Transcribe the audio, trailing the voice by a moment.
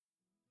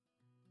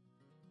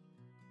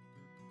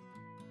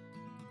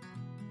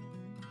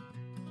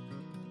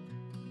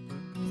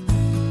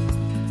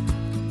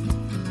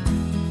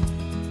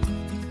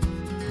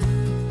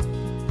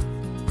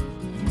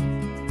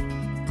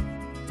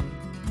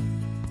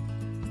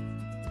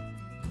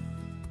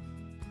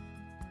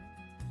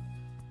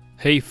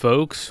Hey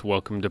folks,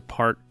 welcome to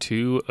part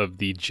 2 of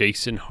the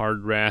Jason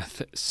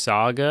Hardrath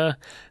saga,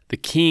 the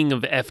king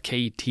of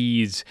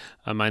FKTs.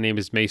 My name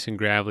is Mason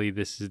Gravely.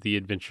 This is the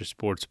Adventure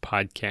Sports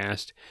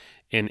Podcast.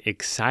 And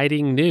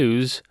exciting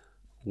news,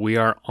 we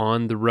are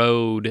on the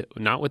road,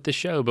 not with the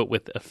show, but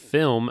with a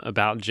film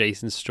about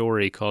Jason's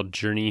story called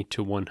Journey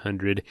to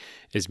 100.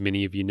 As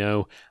many of you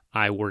know,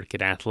 I work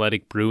at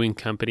Athletic Brewing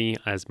Company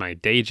as my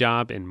day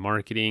job in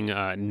marketing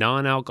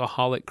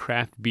non-alcoholic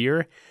craft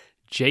beer.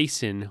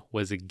 Jason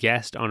was a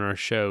guest on our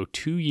show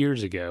 2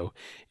 years ago,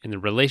 and the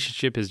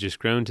relationship has just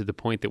grown to the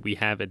point that we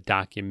have a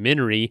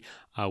documentary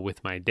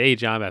with my day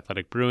job,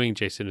 Athletic Brewing.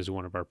 Jason is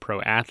one of our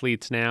pro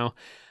athletes now.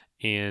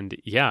 And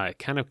yeah,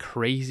 kind of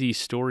crazy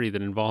story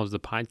that involves the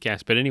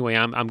podcast. But anyway,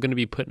 I'm going to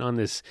be putting on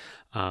this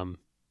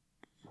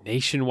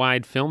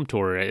nationwide film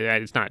tour.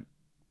 It's not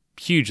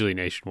hugely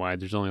nationwide.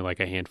 There's only like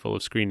a handful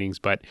of screenings,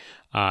 but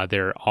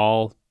they're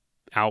all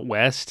out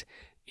west.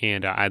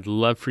 And I'd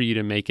love for you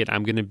to make it.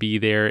 I'm going to be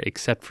there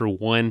except for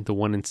the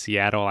one in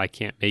Seattle. I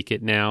can't make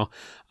it now,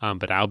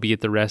 but I'll be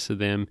at the rest of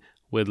them.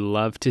 Would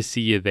love to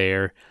see you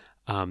there.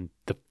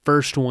 The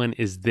first one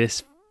is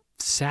this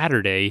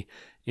Saturday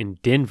in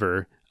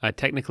Denver,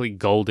 technically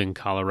Golden,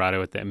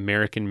 Colorado, at the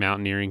American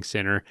Mountaineering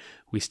Center.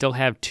 We still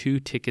have 2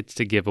 tickets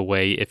to give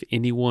away. If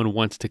anyone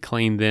wants to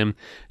claim them,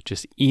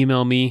 just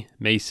email me,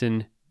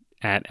 Mason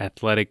at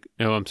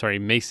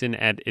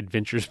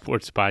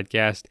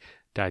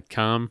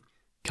adventuresportspodcast.com.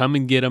 Come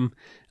and get them,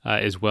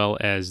 as well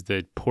as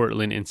the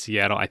Portland and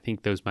Seattle. I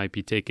think those might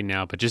be taken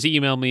now, but just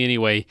email me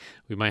anyway.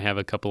 We might have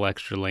a couple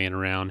extra laying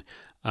around.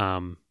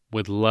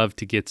 Would love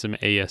to get some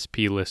ASP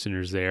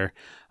listeners there.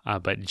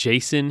 But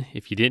Jason,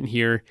 if you didn't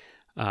hear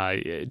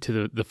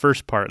to the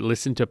first part,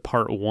 listen to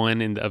part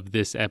 1 of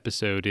this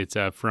episode. It's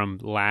from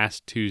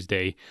last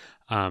Tuesday.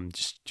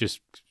 Just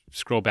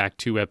scroll back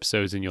 2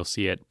 episodes and you'll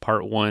see it.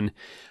 Part 1,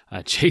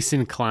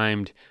 Jason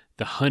climbed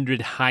the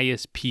 100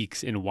 highest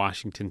peaks in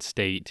Washington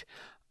State.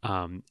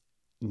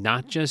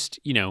 Not just,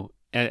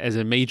 as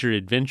a major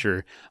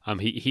adventure.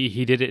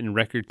 He did it in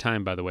record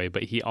time, by the way,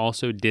 but he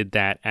also did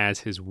that as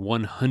his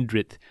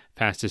 100th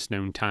fastest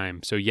known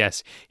time. So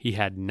yes, he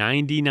had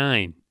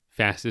 99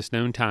 fastest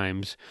known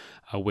times,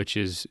 which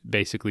is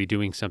basically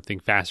doing something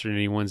faster than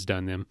anyone's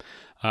done them,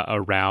 a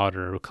route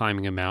or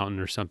climbing a mountain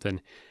or something.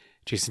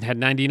 Jason had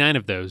 99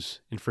 of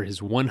those, and for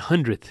his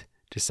 100th,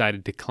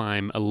 decided to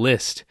climb a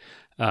list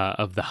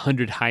of the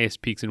 100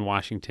 highest peaks in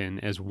Washington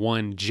as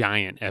one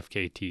giant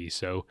FKT.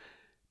 So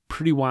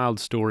pretty wild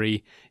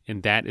story,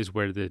 and that is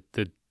where the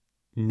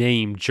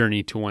name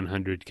Journey to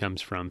 100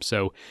 comes from.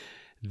 So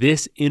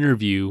this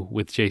interview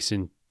with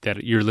Jason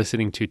that you're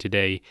listening to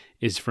today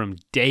is from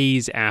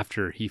days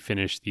after he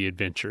finished the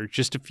adventure,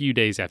 just a few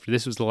days after.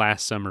 This was the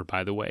last summer,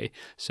 by the way.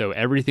 So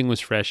everything was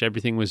fresh,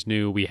 everything was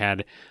new. We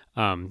had,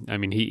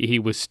 he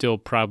was still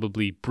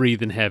probably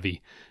breathing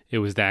heavy. It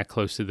was that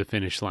close to the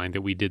finish line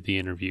that we did the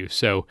interview.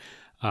 So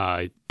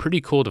pretty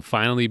cool to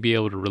finally be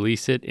able to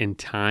release it in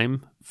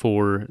time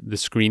for the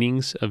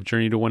screenings of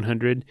Journey to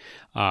 100.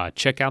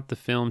 Check out the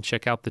film,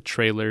 check out the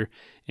trailer,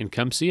 and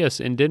come see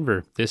us in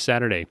Denver this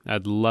Saturday.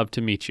 I'd love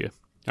to meet you.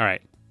 All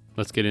right,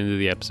 let's get into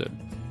the episode.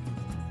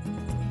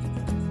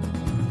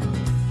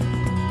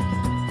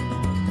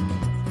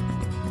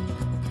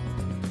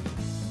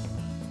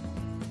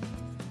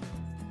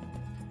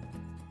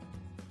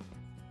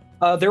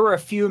 There were a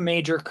few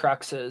major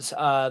cruxes.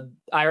 I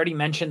already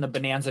mentioned the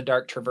Bonanza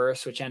Dark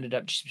Traverse, which ended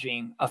up just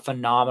being a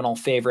phenomenal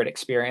favorite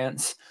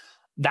experience.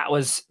 That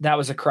was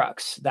a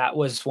crux. That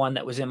was one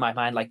that was in my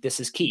mind, like,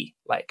 this is key.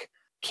 Like,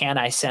 can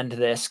I send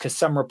this? Because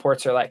some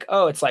reports are like,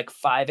 oh, it's like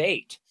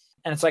 5.8.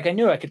 And it's like, I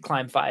knew I could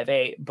climb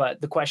 5.8, but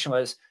the question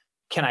was,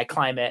 can I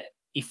climb it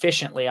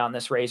efficiently on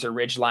this razor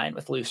ridge line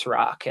with loose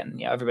rock?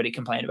 And, everybody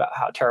complained about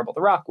how terrible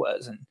the rock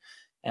was. And,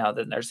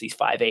 then there's these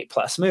 5.8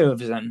 plus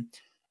moves. And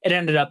it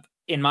ended up,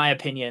 in my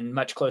opinion,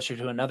 much closer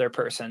to another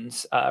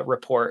person's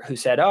report who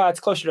said, oh, it's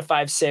closer to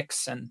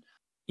 5.6. And,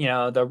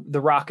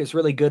 the rock is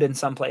really good in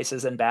some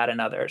places and bad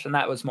in others. And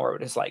that was more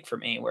what it's like for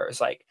me, where it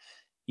was like,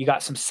 you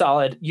got some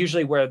solid,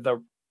 usually where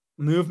the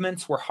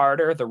movements were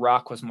harder, the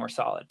rock was more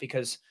solid,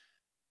 because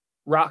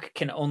rock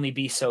can only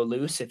be so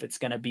loose if it's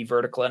going to be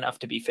vertical enough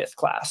to be 5th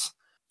class,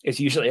 is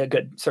usually a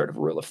good sort of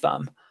rule of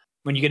thumb.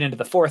 When you get into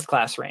the 4th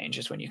class range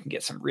is when you can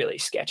get some really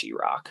sketchy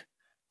rock.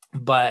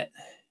 But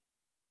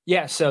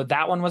yeah, so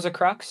that one was a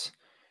crux.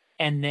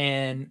 And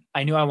then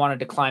I knew I wanted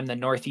to climb the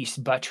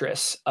northeast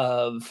buttress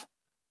of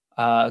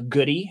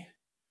Goody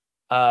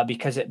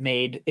because it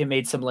made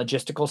some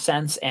logistical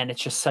sense, and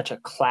it's just such a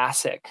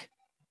classic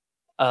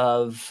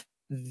of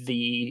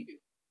the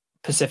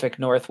Pacific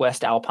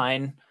Northwest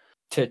Alpine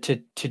to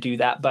do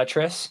that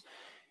buttress.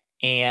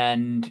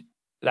 And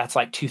that's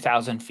like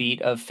 2,000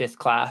 feet of 5th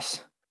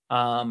class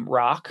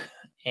rock.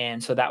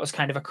 And so that was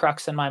kind of a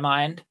crux in my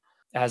mind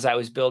as I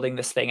was building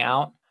this thing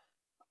out.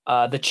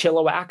 The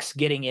Chilliwack,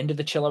 getting into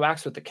the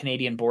Chilliwack with the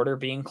Canadian border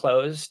being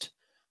closed,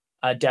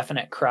 a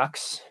definite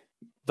crux.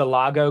 The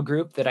Lago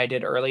group that I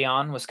did early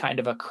on was kind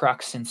of a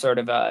crux in sort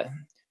of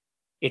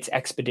its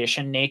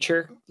expedition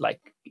nature, like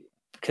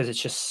because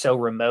it's just so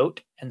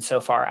remote and so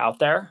far out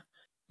there.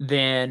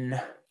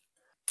 Then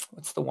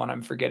what's the one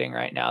I'm forgetting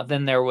right now?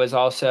 Then there was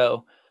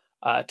also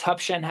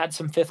Tupshin had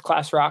some 5th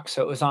class rocks,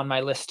 so it was on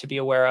my list to be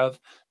aware of.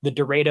 The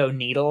Dorado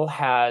Needle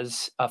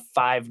has a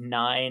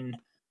 5-9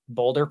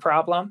 boulder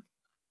problem,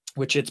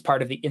 which it's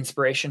part of the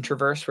Inspiration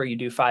Traverse where you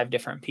do 5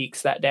 different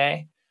peaks that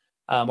day.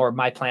 Or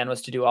my plan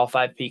was to do all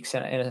 5 peaks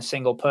in a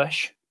single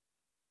push.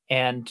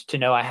 And to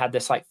know I had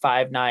this like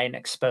 5-9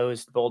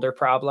 exposed boulder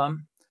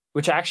problem,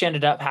 which I actually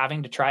ended up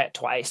having to try it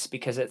twice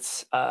because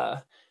it's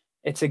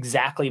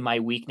exactly my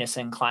weakness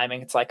in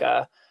climbing. It's like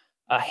a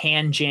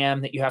hand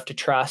jam that you have to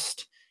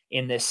trust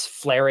in this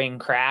flaring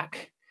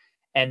crack.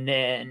 And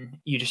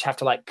then you just have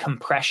to like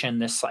compression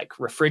this like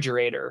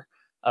refrigerator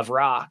of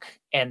rock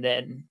and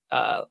then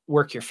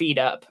work your feet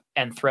up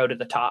and throw to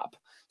the top.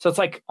 So it's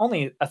like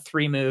only a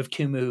 3-move,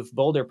 2-move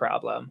boulder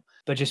problem,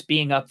 but just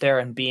being up there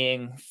and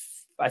being,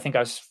 I think I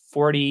was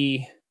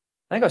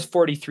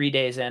 43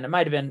 days in. It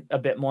might have been a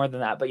bit more than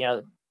that, but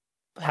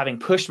having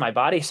pushed my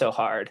body so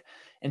hard,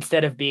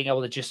 instead of being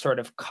able to just sort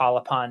of call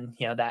upon,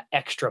 that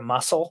extra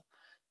muscle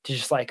to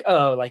just like,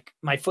 oh, like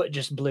my foot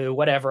just blew,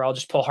 whatever, I'll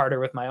just pull harder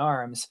with my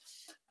arms.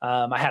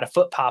 I had a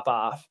foot pop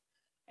off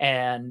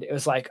and it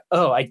was like,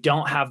 oh, I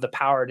don't have the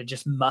power to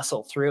just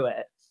muscle through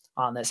it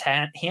on this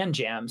hand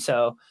jam.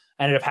 So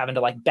I ended up having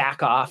to like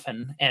back off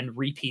and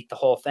repeat the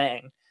whole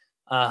thing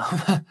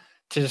to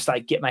just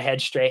like get my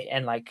head straight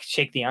and like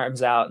shake the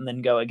arms out and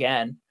then go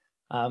again.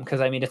 Cause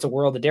I mean, it's a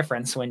world of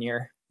difference when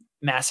you're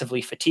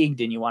massively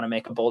fatigued and you want to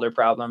make a boulder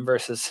problem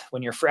versus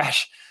when you're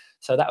fresh.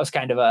 So that was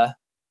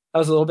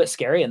a little bit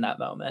scary in that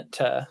moment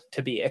to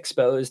be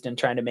exposed and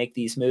trying to make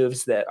these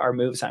moves that are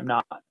moves I'm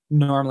not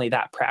normally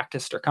that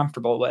practiced or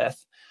comfortable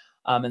with.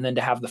 And then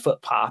to have the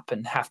foot pop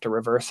and have to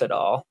reverse it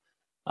all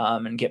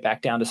and get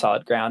back down to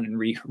solid ground and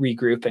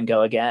regroup and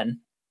go again.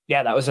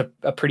 Yeah, that was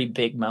a pretty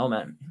big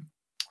moment.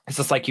 It's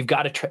just like you've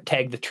got to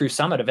tag the true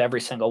summit of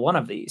every single one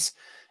of these.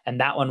 And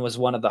that one was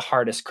one of the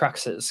hardest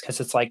cruxes because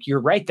it's like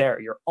you're right there.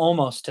 You're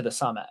almost to the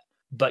summit,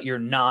 but you're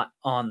not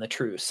on the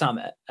true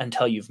summit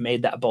until you've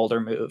made that boulder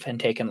move and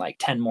taken like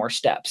 10 more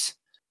steps.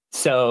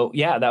 So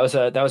yeah, that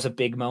was a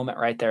big moment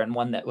right there, and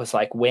one that was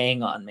like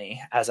weighing on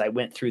me as I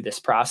went through this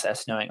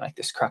process, knowing like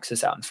this crux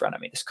is out in front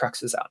of me. This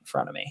crux is out in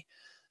front of me.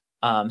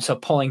 So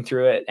pulling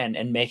through it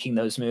and making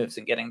those moves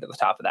and getting to the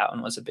top of that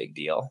one was a big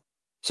deal.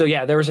 So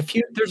yeah, there's a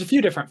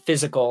few different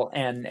physical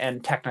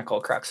and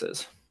technical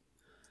cruxes.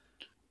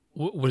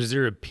 Was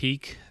there a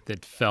peak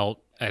that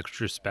felt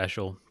extra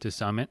special to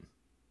summit?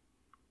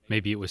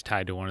 Maybe it was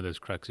tied to one of those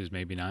cruxes,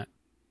 maybe not.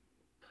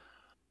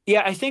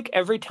 Yeah, I think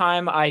every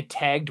time I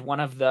tagged one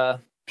of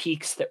the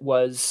peaks that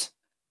was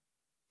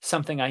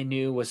something I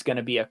knew was going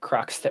to be a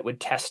crux that would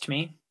test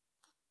me.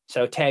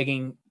 So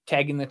tagging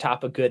the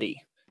top of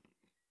Goody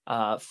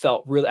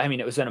felt really, I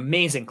mean, it was an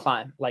amazing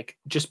climb. Like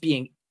just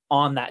being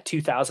on that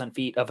 2,000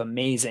 feet of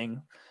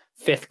amazing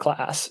 5th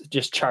class,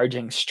 just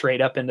charging straight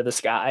up into the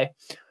sky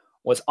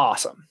was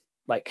awesome.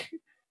 Like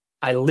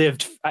I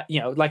lived,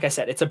 like I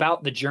said, it's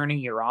about the journey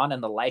you're on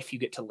and the life you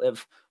get to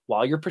live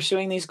while you're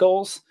pursuing these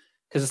goals.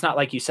 Because it's not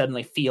like you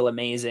suddenly feel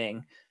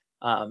amazing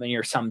and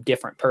you're some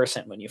different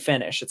person when you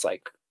finish. It's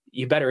like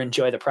you better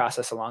enjoy the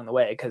process along the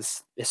way,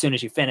 because as soon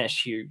as you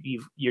finish,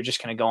 you're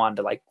just going to go on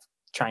to like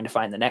trying to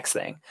find the next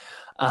thing.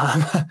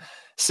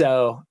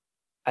 So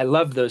I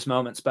loved those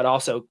moments, but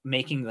also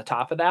making the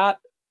top of that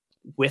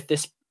with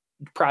this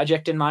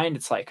project in mind,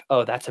 it's like,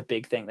 oh, that's a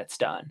big thing that's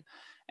done.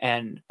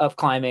 And up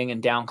climbing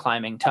and down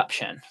climbing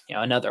Tupshin,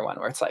 another one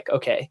where it's like,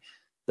 okay,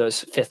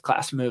 those 5th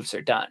class moves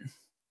are done.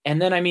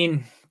 And then, I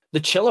mean, the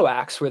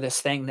Chilliwacks were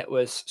this thing that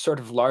was sort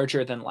of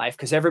larger than life,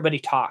 because everybody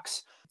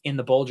talks in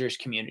the Bulgers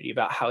community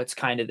about how it's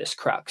kind of this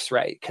crux,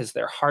 right? Because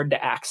they're hard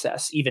to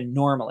access even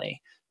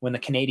normally when the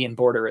Canadian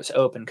border is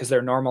open, because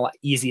they're normal,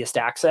 easiest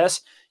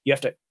access. You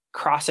have to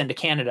cross into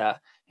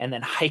Canada and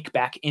then hike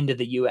back into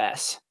the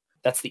US.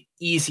 That's the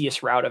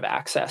easiest route of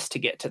access to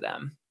get to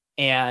them.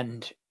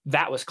 And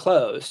that was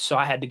closed. So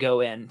I had to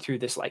go in through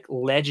this like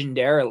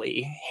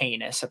legendarily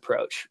heinous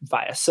approach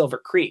via Silver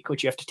Creek,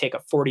 which you have to take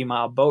a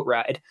 40-mile boat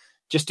ride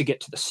just to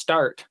get to the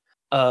start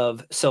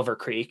of Silver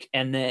Creek.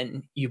 And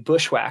then you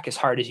bushwhack as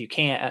hard as you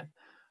can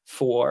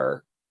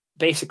for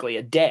basically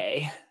a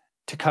day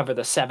to cover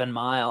the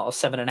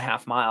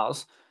 7.5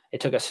 miles. It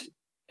took us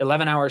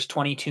 11 hours,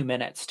 22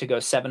 minutes to go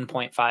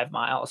 7.5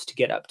 miles to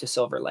get up to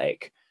Silver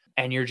Lake.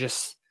 And you're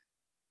just,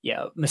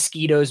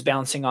 mosquitoes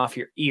bouncing off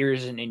your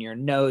ears and in your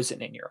nose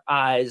and in your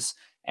eyes.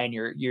 And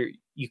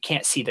you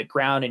can't see the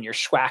ground and you're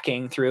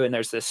schwacking through. And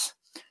there's this,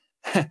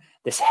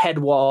 this head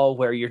wall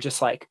where you're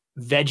just like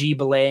veggie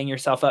belaying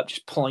yourself up,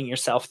 just pulling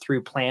yourself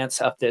through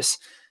plants up this,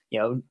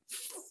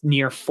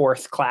 near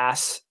 4th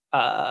class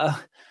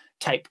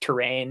type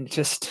terrain,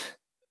 just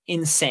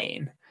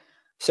insane.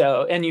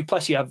 So, and you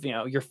have,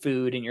 your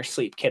food and your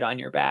sleep kit on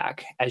your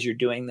back as you're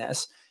doing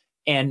this.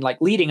 And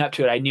like leading up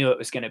to it, I knew it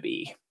was going to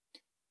be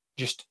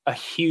just a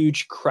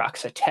huge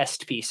crux, a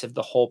test piece of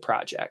the whole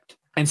project.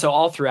 And so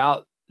all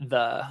throughout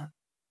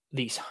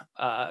these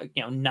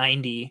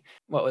 90,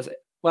 what was it?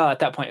 well, at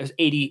that point it was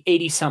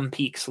 80 some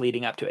peaks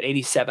leading up to it.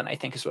 87, I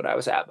think, is what I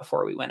was at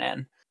before we went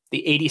in.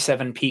 The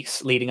 87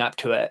 peaks leading up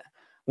to it,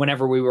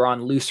 whenever we were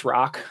on loose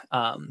rock,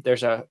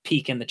 there's a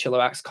peak in the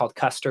Chilliwack called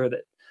Custer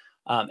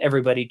that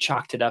everybody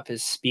chalked it up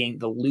as being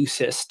the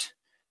loosest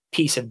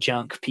piece of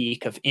junk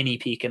peak of any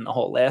peak in the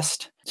whole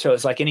list. So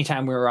it's like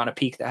anytime we were on a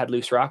peak that had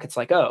loose rock, it's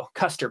like, oh,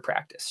 Custer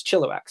practice,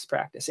 Chilliwack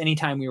practice.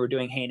 Anytime we were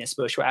doing heinous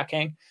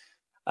bushwhacking,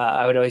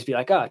 I would always be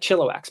like, oh,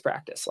 Chilliwack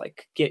practice,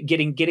 like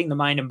getting the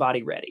mind and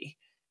body ready.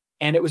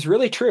 And it was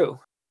really true.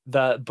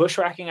 The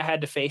bushwhacking I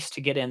had to face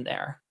to get in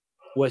there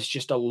was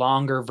just a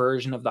longer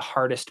version of the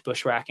hardest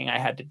bushwhacking I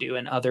had to do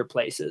in other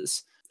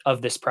places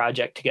of this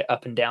project to get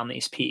up and down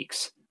these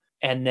peaks.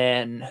 And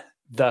then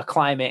the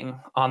climbing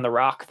on the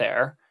rock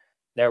there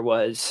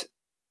was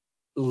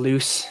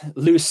loose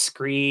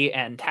scree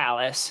and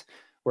talus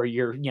where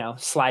you're,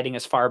 sliding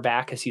as far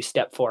back as you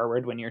step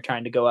forward when you're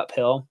trying to go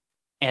uphill.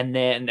 And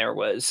then there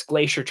was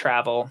glacier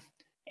travel.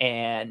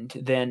 And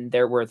then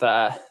there were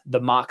the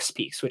Mox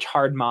peaks, which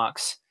Hard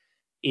Mox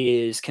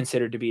is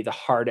considered to be the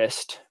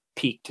hardest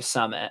peak to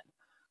summit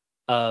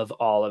of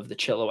all of the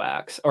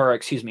Chilliwacks,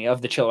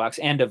 of the Chilliwacks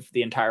and of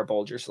the entire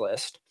Bulgers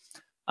list.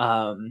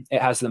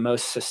 It has the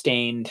most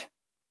sustained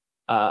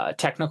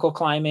technical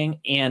climbing,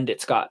 and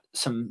it's got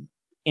some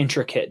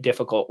intricate,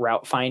 difficult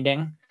route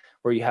finding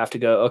where you have to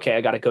go, okay,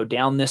 I got to go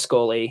down this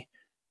gully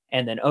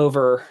and then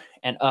over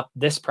and up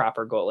this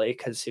proper gully,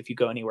 because if you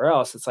go anywhere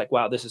else, it's like,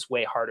 wow, this is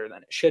way harder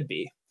than it should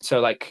be. So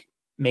like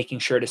making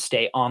sure to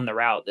stay on the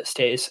route that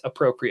stays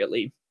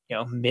appropriately,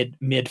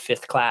 mid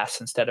fifth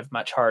class instead of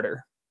much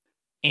harder.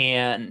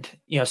 And,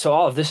 so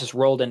all of this is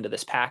rolled into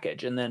this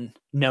package. And then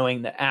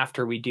knowing that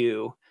after we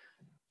do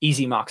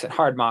Easy Mox and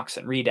Hard Mox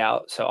and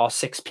Redoubt, so all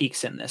 6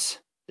 peaks in this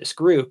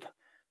group,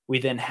 we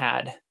then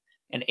had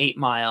an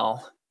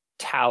 8-mile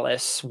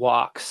talus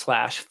walk /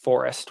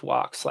 forest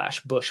walk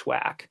 /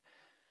 bushwhack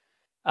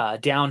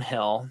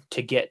downhill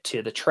to get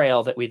to the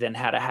trail that we then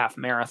had a half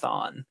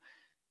marathon,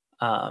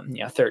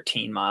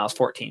 13 miles,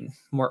 14,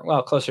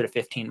 closer to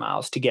 15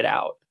 miles to get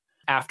out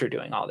after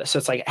doing all this. So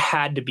it's like it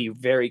had to be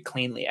very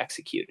cleanly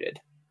executed.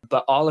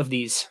 But all of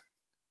these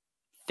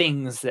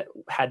things that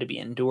had to be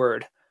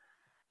endured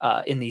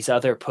in these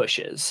other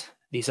pushes,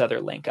 these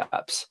other link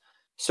ups,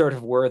 sort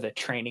of were the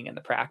training and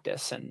the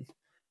practice. And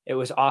it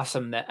was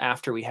awesome that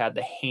after we had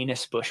the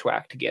heinous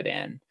bushwhack to get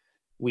in,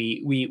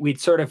 we'd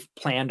sort of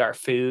planned our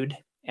food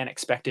and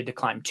expected to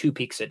climb 2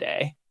 peaks a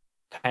day,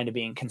 kind of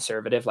being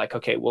conservative, like,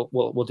 okay,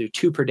 we'll do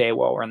 2 per day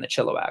while we're in the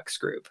Chilliwack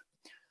group.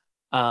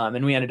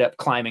 And we ended up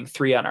climbing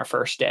 3 on our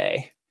first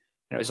day.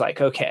 And it was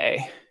like,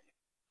 okay,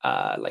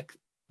 like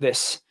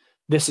this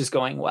is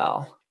going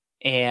well.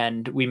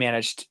 And we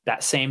managed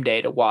that same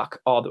day to walk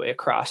all the way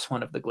across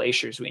one of the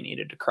glaciers we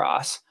needed to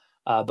cross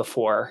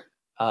before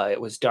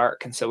it was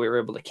dark. And so we were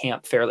able to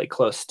camp fairly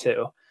close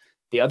to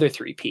the other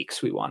 3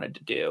 peaks we wanted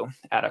to do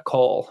at a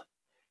col.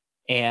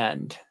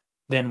 And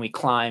then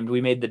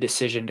we made the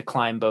decision to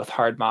climb both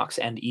Hard Mox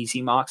and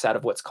Easy Mox out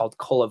of what's called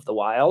Col of the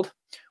Wild,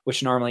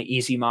 which normally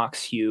Easy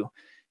Mox, you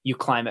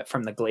climb it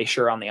from the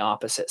glacier on the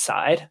opposite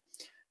side.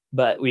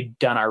 But we'd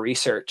done our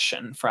research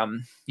and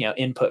from,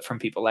 input from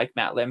people like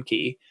Matt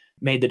Lemke,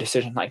 made the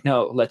decision like,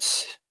 no,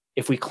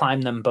 if we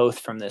climb them both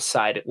from this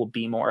side, it will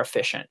be more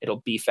efficient.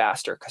 It'll be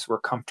faster because we're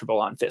comfortable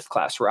on 5th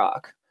class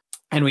rock.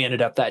 And we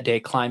ended up that day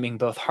climbing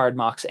both Hard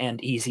Mox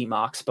and Easy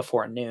Mox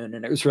before noon.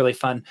 And it was really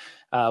fun.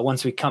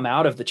 Once we come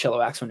out of the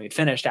Chilliwacks, when we'd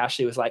finished,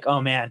 Ashley was like,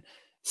 oh man,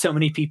 so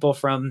many people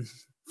from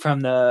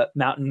the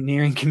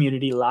mountaineering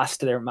community lost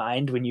their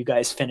mind when you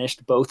guys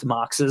finished both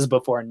Moxes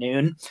before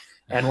noon.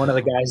 And one of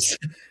the guys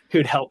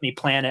who'd helped me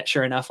plan it,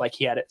 sure enough, like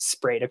he had it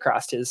sprayed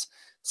across his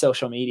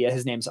social media.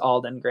 His name's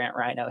Alden Grant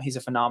Rhino. He's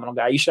a phenomenal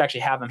guy. You should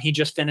actually have him. He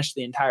just finished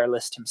the entire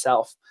list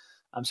himself.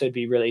 So it'd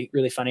be really,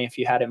 really funny if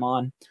you had him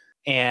on.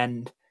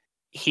 And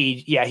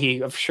he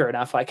sure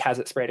enough, like has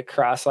it sprayed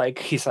across. Like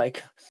he's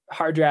like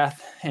Hardrath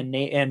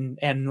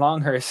and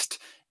Longhurst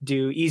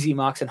do Easy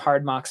Mox and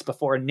Hard Mox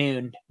before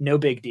noon. No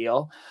big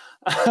deal.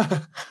 So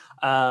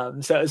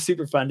it was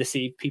super fun to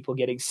see people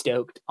getting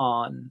stoked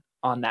on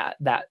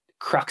that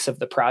crux of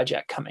the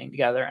project coming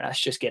together and us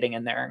just getting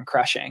in there and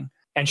crushing.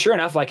 And sure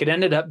enough, like it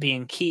ended up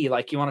being key.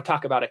 Like you want to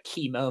talk about a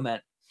key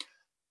moment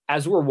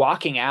as we're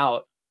walking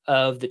out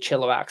of the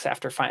Chilliwacks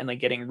after finally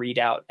getting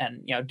Redoubt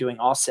and, doing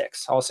all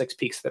six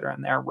peaks that are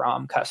in there,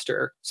 Rom,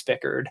 Custer,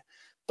 Spickard,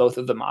 both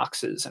of the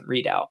Moxes and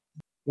Redoubt.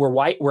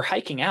 We're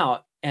hiking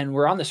out and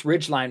we're on this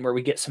ridge line where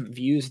we get some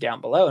views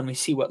down below and we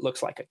see what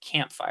looks like a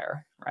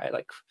campfire, right?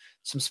 Like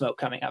some smoke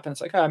coming up. And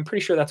it's like, oh, I'm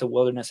pretty sure that's a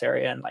wilderness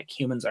area. And like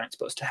humans aren't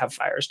supposed to have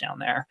fires down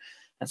there.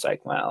 And it's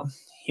like, well,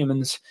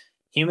 humans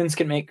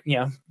can make,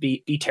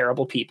 be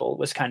terrible people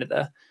was kind of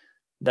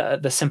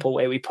the simple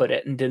way we put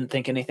it, and didn't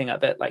think anything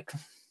of it. Like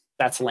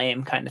that's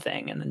lame kind of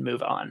thing. And then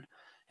move on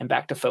and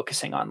back to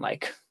focusing on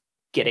like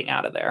getting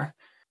out of there.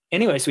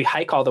 Anyways, we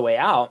hike all the way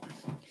out.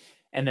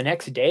 And the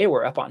next day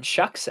we're up on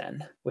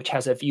Shucksen, which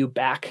has a view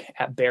back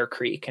at Bear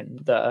Creek and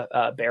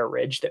the Bear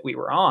Ridge that we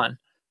were on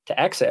to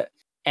exit.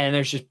 And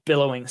there's just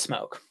billowing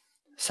smoke.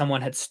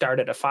 someone had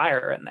started a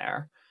fire in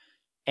there,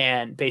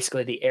 and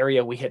basically the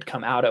area we had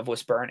come out of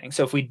was burning.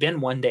 So if we'd been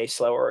 1 day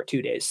slower or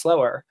 2 days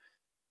slower,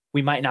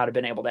 we might not have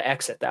been able to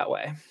exit that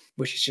way,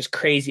 which is just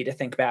crazy to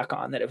think back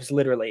on, that it was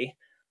literally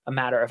a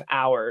matter of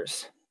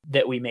hours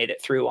that we made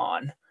it through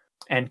on,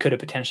 and could have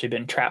potentially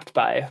been trapped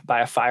by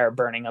a fire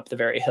burning up the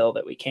very hill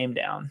that we came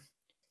down.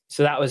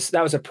 So that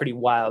was a pretty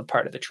wild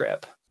part of the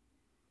trip.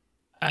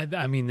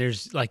 I mean,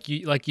 there's like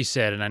you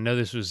said, and I know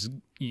this was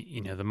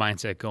the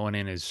mindset going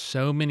in is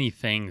so many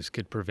things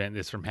could prevent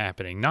this from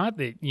happening. Not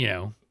that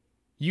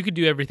you could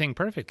do everything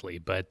perfectly,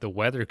 but the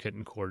weather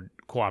couldn't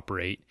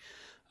cooperate.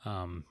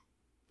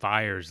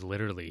 Fires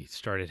literally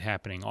started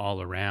happening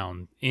all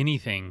around.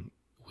 Anything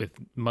with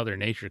Mother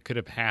Nature could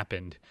have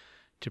happened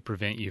to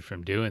prevent you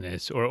from doing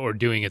this, or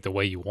doing it the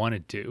way you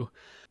wanted to.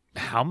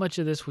 How much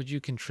of this would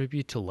you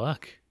contribute to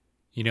luck?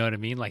 You know what I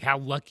mean? Like, how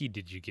lucky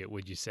did you get,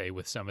 would you say,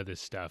 with some of this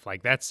stuff?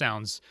 Like, that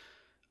sounds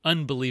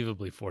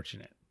unbelievably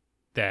fortunate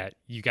that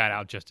you got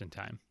out just in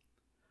time.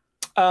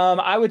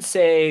 I would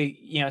say,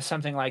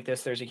 something like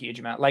this, there's a huge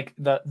amount. Like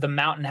the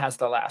mountain has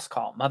the last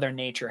call. Mother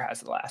Nature has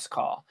the last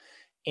call.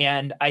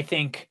 And I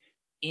think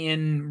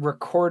in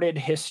recorded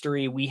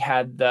history, we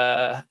had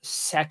the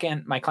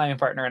second, my climbing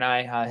partner and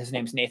I, his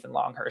name's Nathan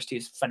Longhurst.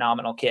 He's a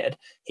phenomenal kid.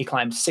 He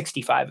climbed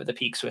 65 of the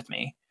peaks with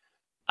me.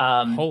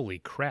 Holy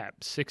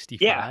crap,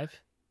 65? Yeah.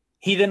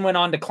 He then went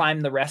on to climb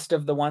the rest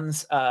of the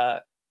ones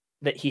that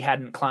he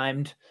hadn't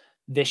climbed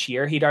this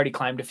year. He'd already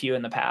climbed a few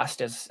in the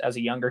past as a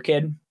younger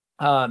kid,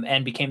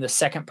 and became the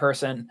second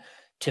person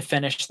to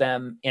finish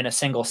them in a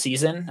single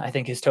season. I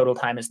think his total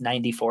time is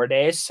 94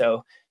 days.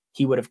 So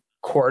he would have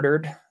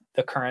quartered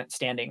the current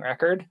standing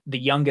record, the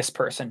youngest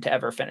person to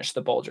ever finish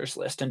the Bulgers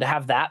list. And to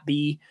have that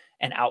be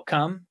an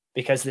outcome,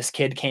 because this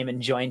kid came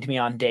and joined me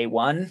on day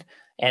one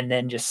and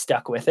then just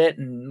stuck with it.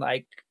 And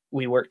like,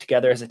 we worked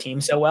together as a team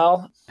so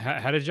well.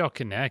 How did y'all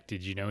connect?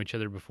 Did you know each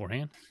other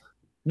beforehand?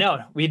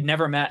 No, we'd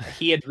never met.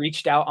 He had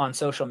reached out on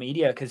social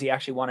media because he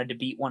actually wanted to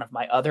beat one of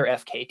my other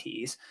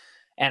FKTs.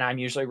 And I'm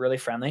usually really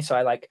friendly. So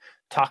I like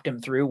talked him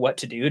through what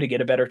to do to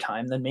get a better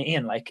time than me,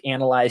 and like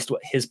analyzed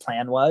what his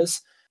plan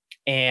was.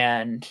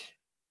 And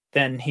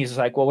then he's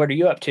like, well, what are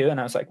you up to? And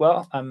I was like,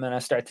 well, I'm going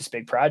to start this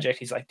big project.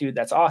 He's like, dude,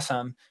 that's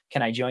awesome.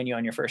 Can I join you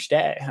on your first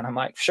day? And I'm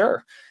like,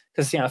 sure.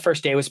 Because, the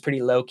first day was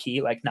pretty low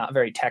key, like not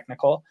very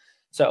technical.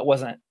 So it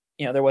wasn't,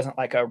 there wasn't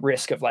like a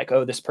risk of like,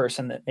 oh, this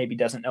person that maybe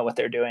doesn't know what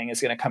they're doing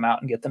is going to come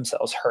out and get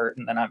themselves hurt,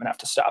 and then I'm going to have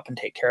to stop and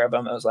take care of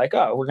them. It was like,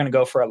 oh, we're going to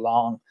go for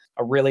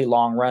a really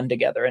long run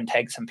together and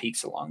tag some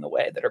peaks along the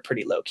way that are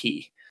pretty low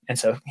key. And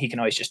so he can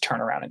always just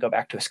turn around and go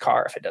back to his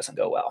car if it doesn't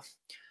go well.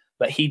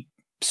 But he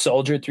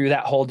soldiered through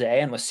that whole day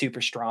and was super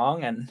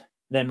strong. And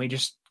then we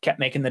just kept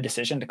making the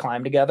decision to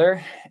climb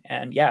together,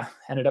 and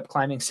ended up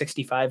climbing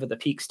 65 of the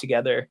peaks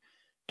together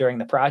during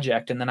the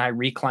project. And then I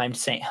reclimbed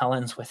St.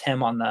 Helens with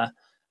him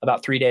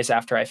about 3 days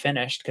after I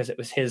finished, because it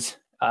was his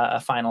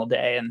final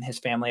day, and his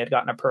family had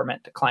gotten a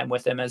permit to climb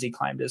with him as he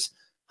climbed his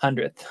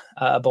 100th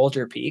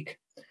Bulger peak.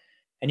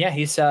 And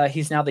he's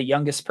now the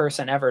youngest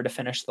person ever to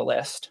finish the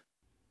list.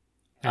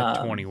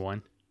 At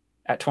 21?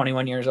 At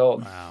 21 years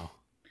old. Wow.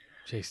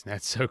 Jason,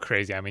 that's so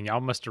crazy. I mean,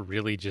 y'all must have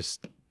really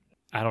just,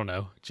 I don't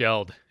know,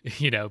 gelled,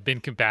 been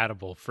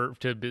compatible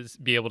to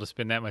be able to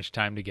spend that much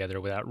time together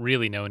without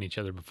really knowing each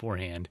other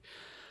beforehand,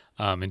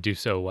 and do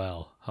so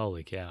well.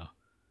 Holy cow.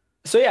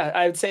 So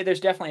I would say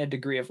there's definitely a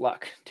degree of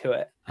luck to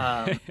it.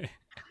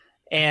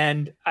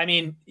 And I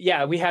mean,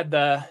 we had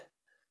the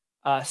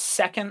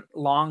second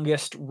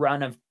longest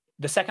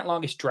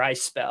dry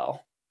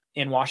spell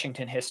in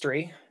Washington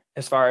history,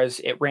 as far as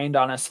it rained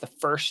on us the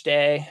first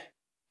day.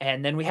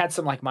 And then we had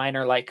some like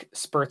minor like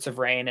spurts of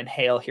rain and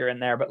hail here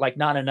and there, but like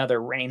not another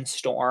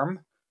rainstorm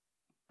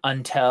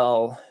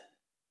until,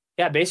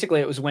 basically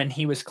it was when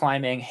he was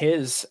climbing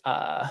his,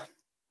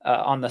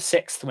 on the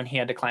 6th, when he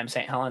had to climb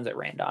St. Helens, it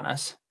rained on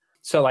us.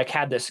 So like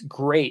had this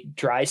great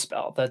dry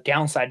spell. The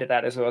downside to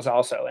that is it was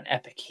also an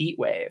epic heat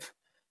wave,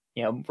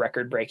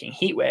 record breaking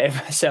heat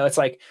wave. So it's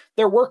like,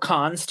 there were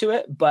cons to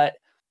it, but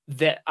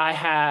that I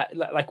had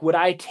like, would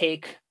I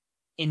take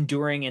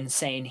enduring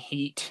insane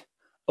heat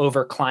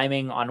over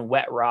climbing on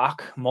wet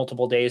rock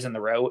multiple days in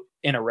a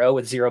row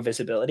with zero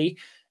visibility?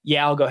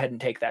 Yeah, I'll go ahead and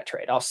take that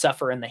trade. I'll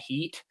suffer in the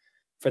heat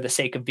for the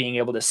sake of being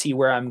able to see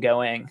where I'm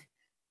going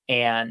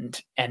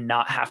and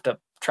not have to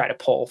try to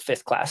pull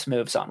 5th class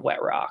moves on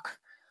wet rock.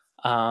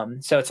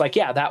 So it's like,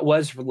 that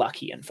was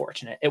lucky and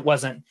fortunate. It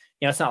wasn't,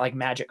 it's not like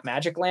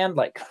magic land.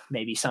 Like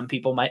maybe some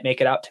people might make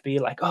it out to be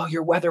like, oh,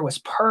 your weather was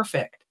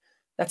perfect.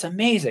 That's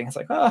amazing. It's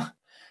like, oh,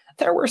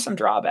 there were some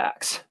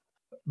drawbacks,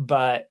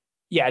 but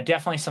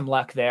definitely some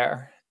luck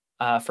there,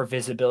 for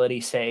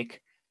visibility's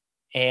sake.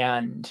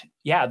 And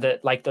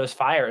like those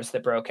fires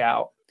that broke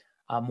out,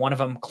 one of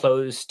them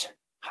closed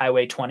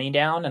Highway 20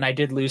 down, and I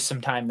did lose some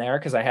time there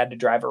because I had to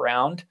drive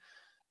around,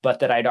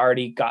 but that I'd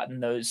already gotten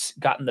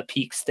the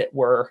peaks that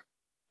were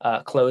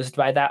closed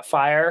by that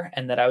fire,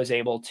 and that I was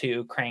able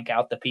to crank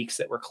out the peaks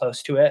that were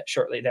close to it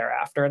shortly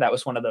thereafter. That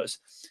was one of those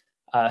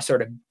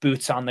sort of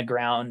boots on the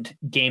ground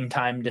game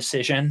time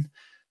decision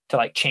to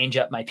like change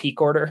up my peak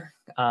order.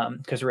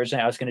 Because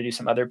originally I was going to do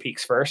some other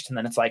peaks first, and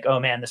then it's like, oh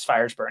man, this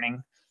fire's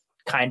burning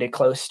kind of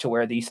close to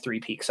where these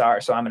 3 peaks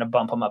are, so I'm going to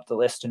bump them up the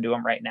list and do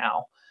them right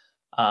now,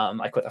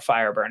 like with a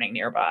fire burning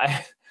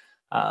nearby,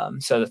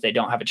 so that they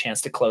don't have a chance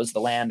to close the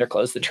land or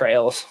close the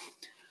trails.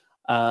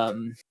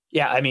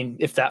 Yeah, I mean,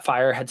 if that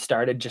fire had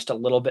started just a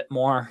little bit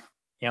more,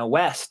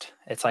 west,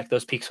 it's like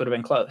those peaks would have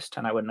been closed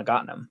and I wouldn't have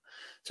gotten them.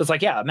 So it's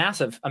like, yeah, a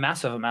massive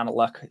amount of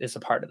luck is a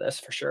part of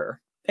this for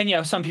sure.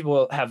 And some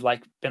people have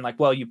like been like,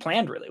 well, you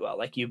planned really well,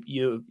 like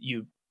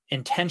you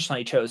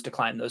intentionally chose to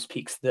climb those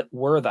peaks that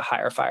were the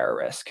higher fire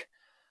risk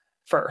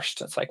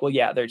first. It's like, well,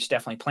 yeah, there's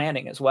definitely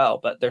planning as well,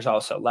 but there's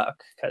also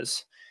luck,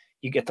 because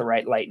you get the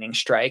right lightning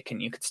strike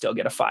and you could still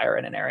get a fire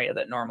in an area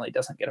that normally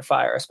doesn't get a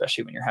fire,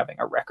 especially when you're having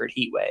a record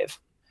heat wave.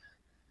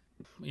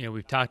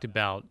 We've talked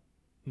about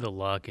the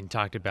luck and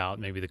talked about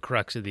maybe the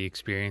crux of the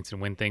experience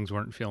and when things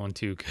weren't feeling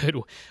too good.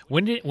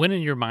 When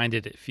in your mind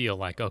did it feel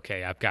like,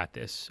 okay, I've got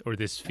this, or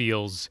this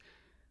feels,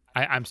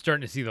 I'm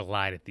starting to see the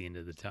light at the end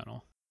of the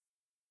tunnel?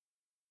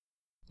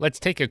 Let's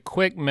take a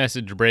quick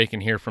message break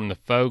and hear from the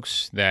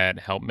folks that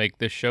help make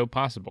this show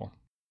possible.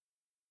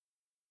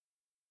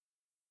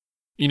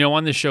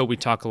 On this show, we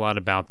talk a lot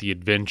about the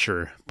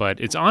adventure, but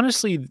it's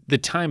honestly the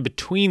time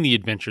between the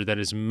adventure that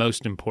is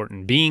most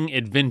important, being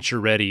adventure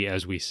ready,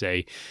 as we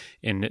say.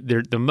 And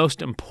the most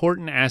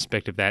important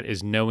aspect of that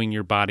is knowing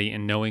your body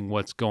and knowing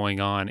what's going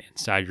on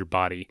inside your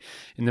body.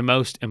 And the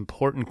most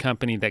important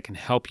company that can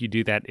help you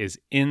do that is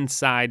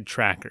Inside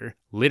Tracker,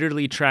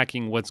 literally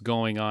tracking what's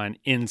going on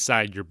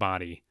inside your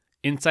body.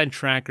 Inside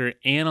Tracker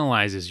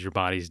analyzes your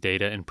body's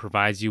data and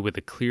provides you with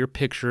a clear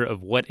picture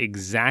of what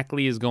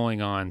exactly is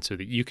going on so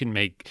that you can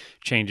make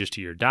changes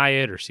to your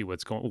diet or see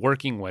what's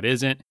working, what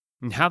isn't.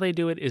 And how they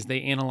do it is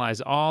they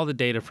analyze all the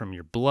data from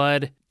your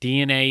blood,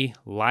 DNA,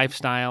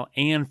 lifestyle,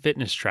 and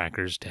fitness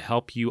trackers to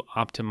help you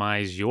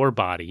optimize your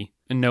body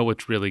and know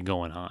what's really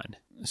going on.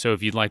 So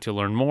if you'd like to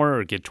learn more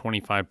or get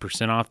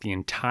 25% off the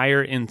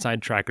entire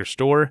Inside Tracker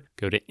store,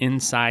 go to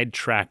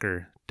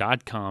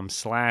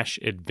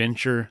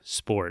insidetracker.com/adventure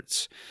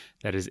sports.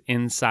 That is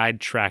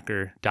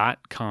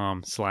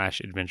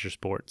insidetracker.com/adventure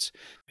sports.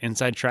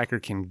 Inside Tracker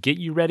can get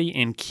you ready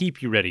and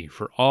keep you ready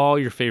for all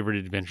your favorite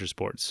adventure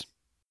sports.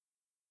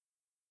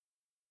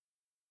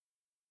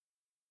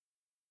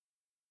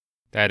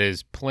 That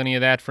is plenty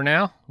of that for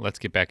now. Let's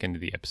get back into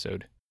the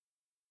episode.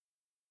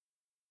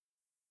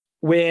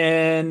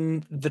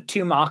 When the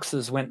 2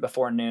 Moxes went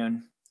before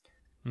noon,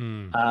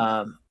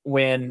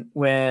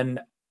 when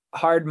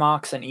hard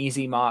mocks and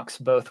easy mocks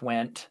both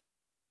went,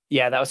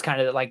 yeah, that was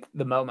kind of like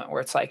the moment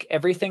where it's like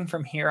everything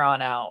from here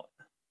on out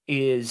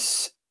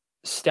is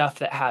stuff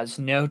that has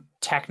no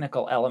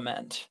technical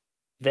element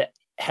that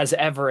has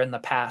ever in the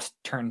past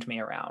turned me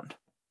around.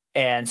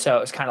 And so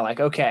it's kind of like,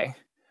 okay,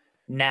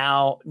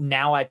 now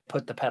I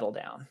put the pedal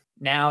down.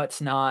 Now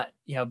it's not,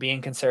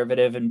 being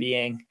conservative and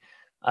being,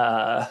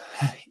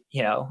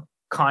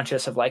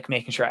 conscious of like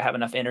making sure I have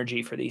enough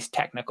energy for these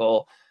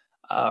technical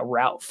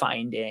route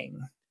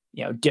finding,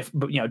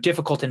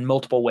 difficult in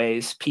multiple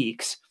ways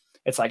peaks.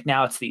 It's like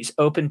now it's these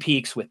open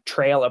peaks with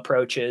trail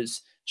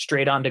approaches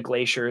straight onto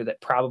glacier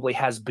that probably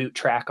has boot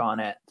track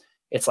on it.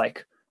 It's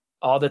like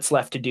all that's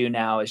left to do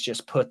now is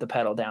just put the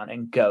pedal down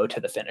and go to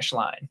the finish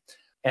line.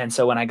 And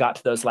so when I got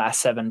to those last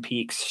 7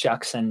 peaks,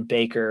 Shuckson,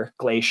 Baker,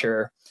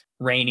 Glacier,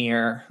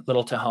 Rainier,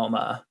 Little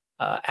Tahoma,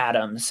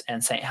 Adams,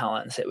 and St.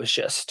 Helens, it was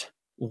just,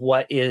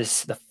 what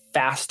is the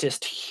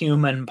fastest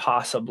human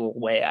possible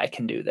way I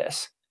can do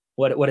this?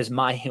 What is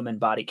my human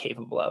body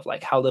capable of?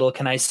 Like, how little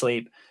can I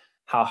sleep?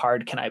 How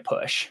hard can I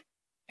push?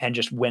 And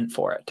just went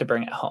for it to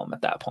bring it home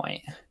at that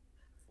point.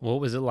 What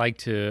was it like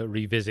to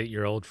revisit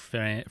your old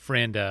friend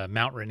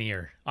Mount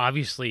Rainier?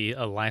 Obviously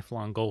a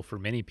lifelong goal for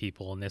many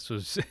people, and this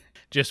was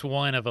just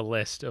one of a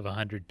list of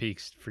 100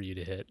 peaks for you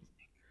to hit.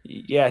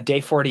 Yeah,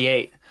 day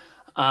 48.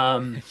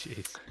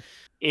 Jeez.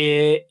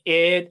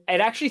 It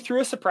actually threw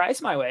a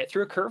surprise my way. It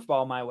threw a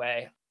curveball my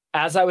way.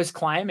 As I was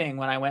climbing,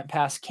 when I went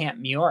past Camp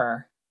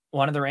Muir,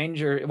 one of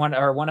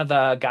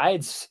the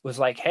guides was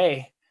like,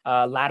 "Hey,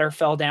 ladder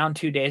fell down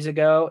 2 days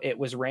ago. It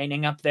was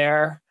raining up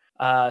there.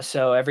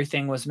 So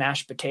everything was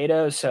mashed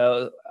potatoes.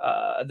 So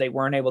they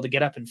weren't able to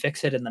get up and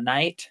fix it in the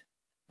night.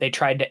 They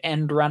tried to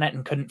end run it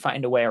and couldn't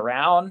find a way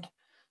around.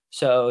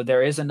 So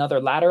there is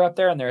another ladder up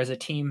there, and there is a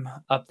team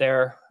up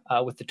there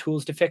with the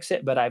tools to fix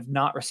it, but I've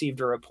not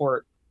received a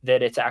report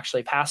that it's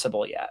actually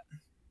passable yet."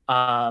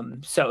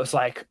 So it's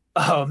like,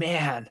 oh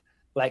man,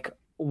 like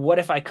what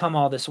if I come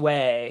all this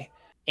way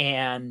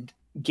and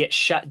get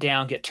shut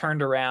down, get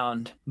turned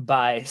around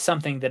by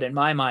something that in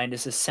my mind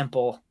is as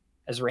simple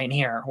as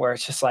Rainier, where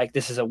it's just like,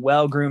 this is a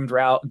well-groomed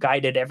route,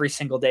 guided every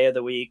single day of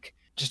the week,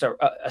 just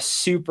a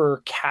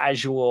super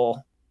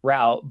casual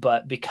route.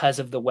 But because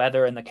of the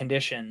weather and the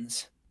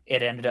conditions,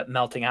 it ended up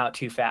melting out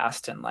too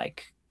fast and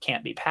like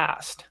can't be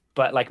passed.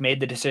 But like made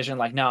the decision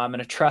like, no, I'm going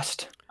to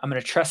trust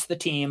the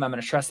team. I'm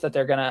going to trust that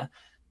they're going to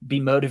be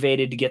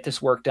motivated to get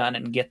this work done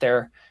and get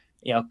their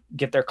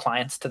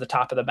clients to the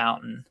top of the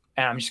mountain.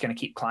 And I'm just going to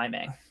keep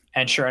climbing.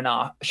 And sure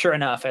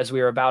enough, as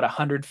we were about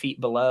 100 feet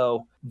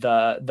below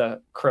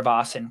the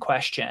crevasse in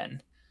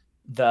question,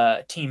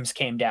 the teams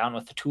came down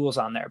with the tools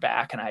on their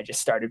back, and I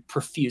just started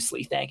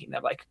profusely thanking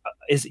them. Like,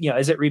 is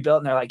it rebuilt?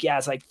 And they're like, yeah.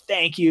 It's like,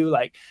 thank you.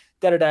 Like,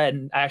 da da da.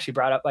 And I actually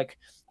brought up like,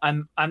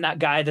 I'm that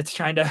guy that's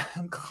trying to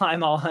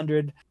climb all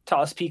 100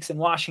 tallest peaks in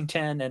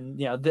Washington, and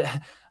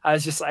I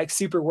was just like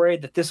super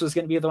worried that this was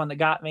going to be the one that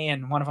got me.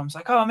 And one of them's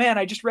like, oh man,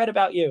 I just read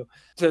about you.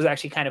 So it was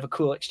actually kind of a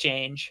cool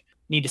exchange.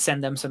 Need to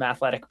send them some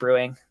athletic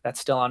brewing.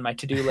 That's still on my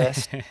to-do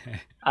list.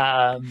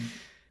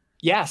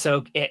 Yeah,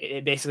 so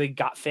it basically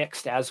got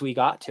fixed as we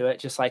got to it.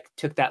 Just like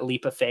took that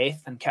leap of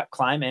faith and kept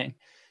climbing,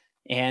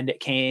 and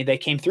they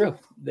came through.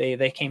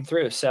 They came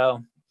through.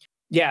 So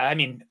yeah, I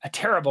mean, a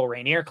terrible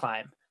Rainier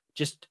climb.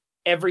 Just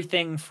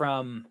everything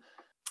from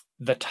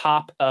the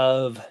top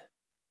of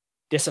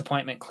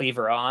Disappointment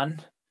Cleaver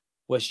on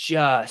was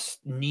just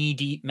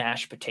knee-deep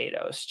mashed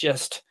potatoes.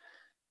 Just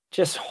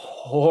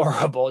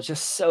horrible,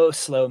 just so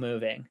slow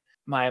moving.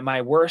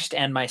 My worst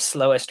and my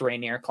slowest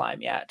Rainier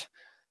climb yet.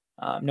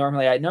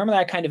 Normally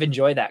I kind of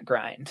enjoy that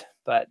grind,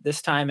 but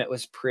this time it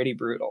was pretty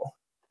brutal.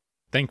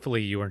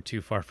 Thankfully, you weren't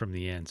too far from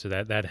the end, so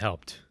that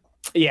helped.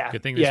 Yeah,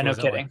 good thing this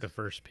wasn't no like the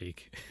first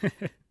peak,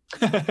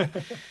 and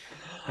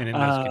in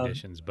those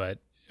conditions. But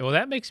well,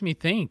 that makes me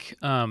think.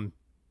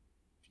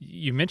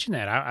 You mentioned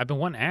that. I've been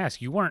wanting to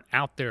ask. You weren't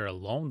out there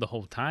alone the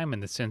whole time, in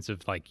the sense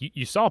of like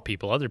you saw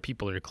people. Other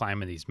people are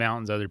climbing these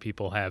mountains. Other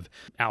people have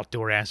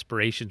outdoor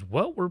aspirations.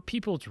 What were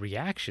people's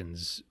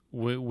reactions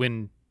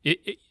when,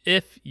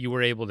 if you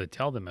were able to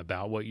tell them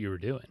about what you were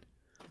doing?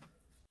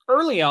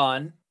 Early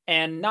on,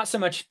 and not so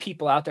much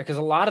people out there, because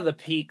a lot of the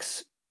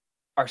peaks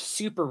are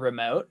super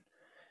remote,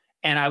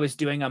 and I was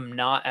doing them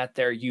not at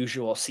their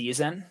usual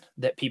season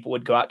that people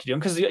would go out to do them.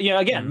 Because,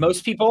 again,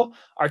 most people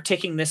are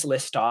ticking this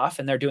list off,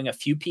 and they're doing a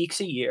few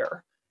peaks a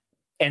year.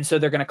 And so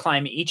they're going to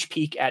climb each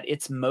peak at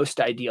its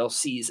most ideal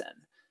season.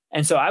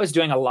 And so I was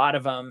doing a lot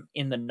of them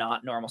in the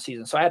not normal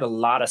season. So I had a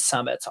lot of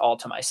summits all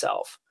to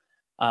myself,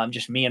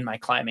 just me and my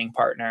climbing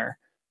partner,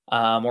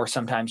 or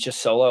sometimes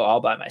just solo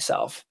all by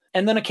myself.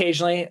 And then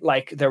occasionally,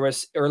 like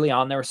early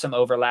on, there was some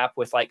overlap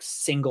with like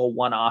single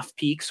one-off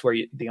peaks where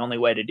the only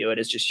way to do it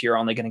is just you're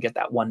only going to get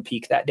that one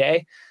peak that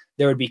day.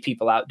 There would be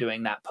people out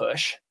doing that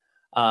push.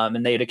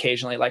 And they'd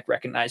occasionally like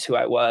recognize who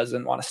I was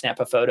and want to snap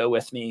a photo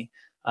with me.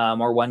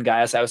 Or one guy,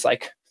 as I was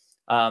like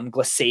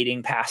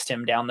glissading past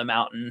him down the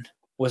mountain,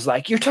 was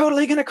like, "You're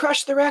totally going to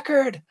crush the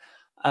record."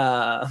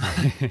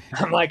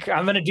 I'm like,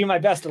 I'm going to do my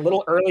best. A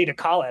little early to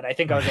call it. I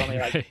think I was only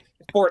like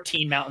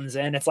 14 mountains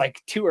in. It's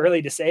like too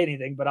early to say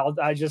anything, but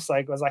I just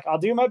like was like, I'll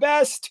do my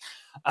best.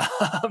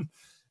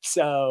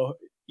 So,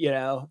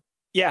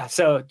 yeah.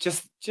 So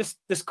just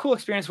this cool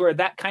experience where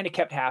that kind of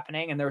kept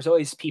happening. And there was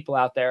always people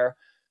out there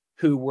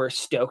who were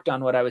stoked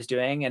on what I was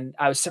doing. And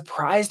I was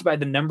surprised by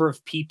the number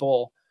of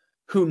people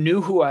who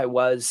knew who I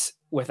was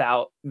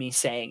without me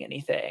saying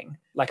anything.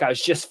 Like I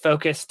was just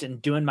focused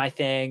and doing my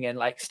thing and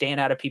like staying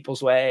out of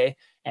people's way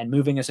and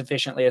moving as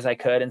efficiently as I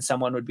could. And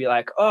someone would be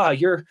like, "Oh,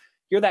 you're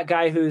that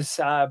guy who's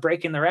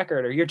breaking the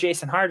record," or "You're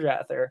Jason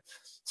Hardrath," or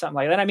something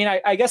like that. I mean,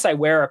 I guess I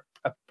wear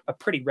a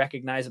pretty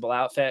recognizable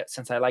outfit,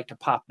 since I like to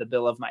pop the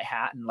bill of my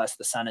hat unless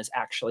the sun is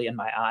actually in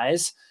my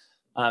eyes.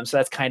 So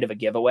that's kind of a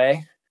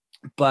giveaway.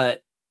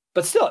 But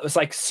still, it was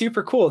like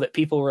super cool that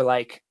people were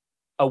like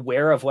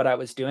aware of what I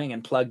was doing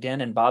and plugged in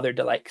and bothered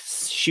to like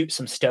shoot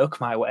some stoke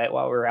my way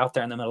while we were out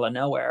there in the middle of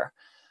nowhere.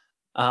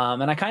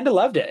 And I kind of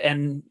loved it.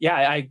 And yeah,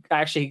 I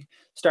actually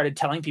started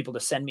telling people to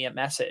send me a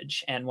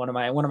message. And one of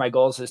my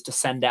goals is to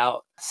send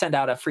out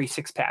a free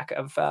 6-pack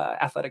of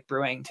Athletic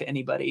Brewing to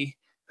anybody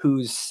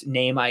whose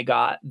name I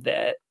got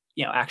that,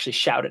 actually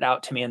shouted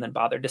out to me and then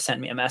bothered to send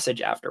me a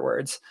message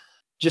afterwards,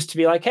 just to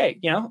be like, hey,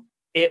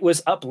 it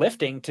was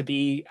uplifting to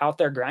be out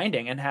there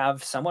grinding and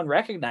have someone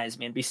recognize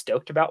me and be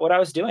stoked about what I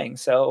was doing.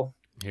 So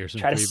here's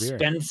some try free to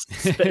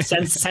beer.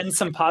 send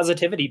some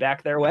positivity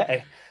back their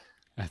way.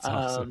 That's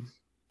awesome.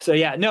 So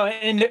yeah, no.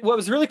 And what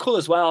was really cool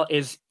as well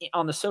is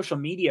on the social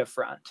media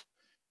front,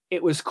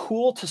 it was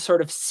cool to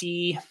sort of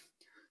see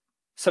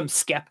some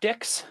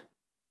skeptics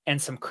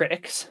and some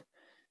critics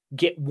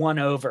get won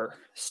over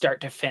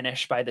start to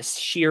finish by the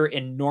sheer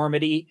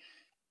enormity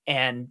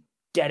and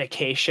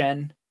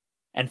dedication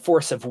and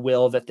force of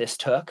will that this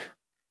took.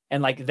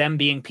 And like them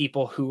being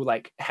people who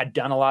like had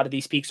done a lot of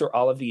these peaks or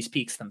all of these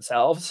peaks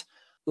themselves,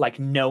 like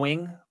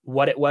knowing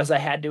what it was I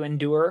had to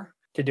endure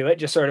to do it,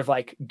 just sort of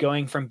like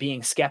going from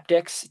being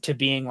skeptics to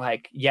being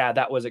like, yeah,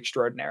 that was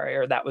extraordinary,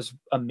 or that was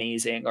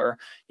amazing. Or,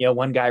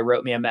 one guy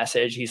wrote me a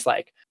message. He's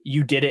like,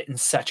 "You did it in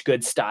such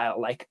good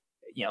style. Like,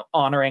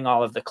 honoring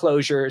all of the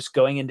closures,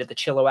 going into the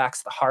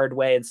Chilliwack's the hard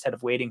way instead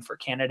of waiting for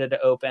Canada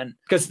to open."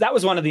 Because that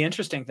was one of the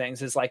interesting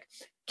things is like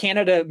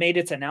Canada made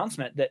its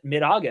announcement that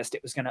mid-August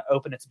it was going to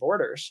open its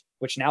borders,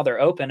 which now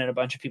they're open, and a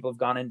bunch of people have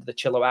gone into the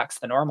Chilliwack's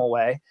the normal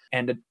way.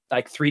 And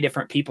like 3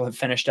 different people have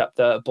finished up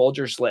the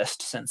Bulgers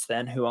list since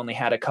then, who only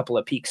had a couple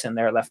of peaks in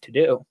there left to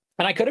do.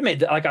 And I could have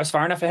made I was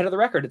far enough ahead of the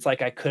record. It's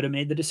like I could have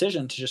made the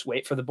decision to just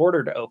wait for the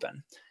border to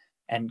open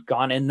and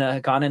gone in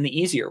the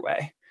easier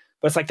way.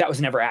 But it's like that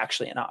was never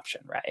actually an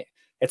option, right?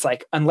 It's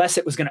like, unless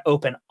it was going to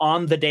open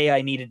on the day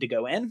I needed to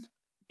go in,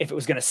 if it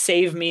was going to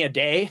save me a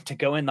day to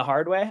go in the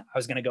hard way, I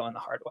was going to go in the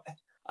hard way.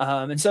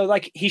 And so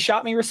like he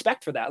shot me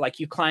respect for that. Like,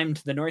 you climbed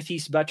the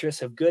northeast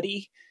buttress of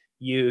Goody,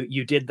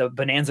 you did the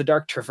Bonanza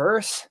Dark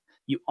Traverse,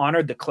 you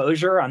honored the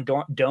closure on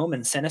Dome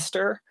and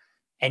Sinister,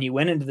 and you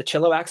went into the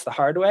Chilliwack's the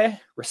hard way.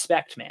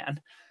 Respect,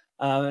 man.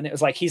 And it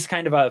was like, he's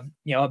kind of a,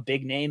 you know, a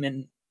big name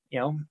in, you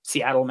know,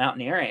 Seattle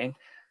mountaineering,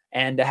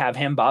 and to have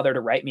him bother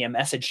to write me a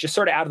message just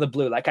sort of out of the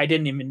blue, like I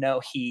didn't even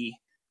know he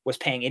was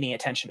paying any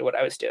attention to what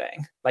I was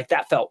doing. Like,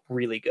 that felt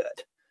really good.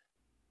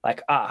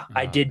 Like,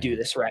 I did do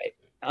this right.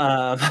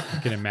 I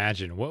can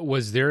imagine. What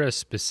was there a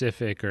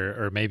specific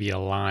or maybe a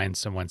line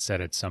someone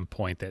said at some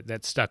point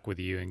that stuck with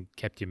you and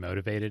kept you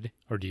motivated,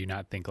 or do you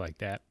not think like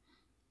that?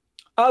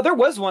 There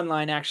was one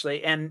line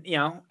actually, and you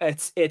know,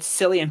 it's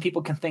silly, and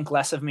people can think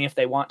less of me if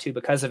they want to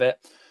because of it.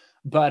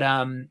 But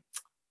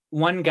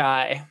one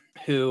guy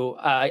who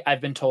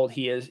I've been told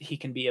he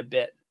can be a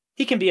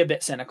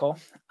bit cynical,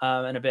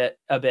 and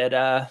a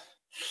bit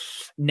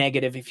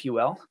negative, if you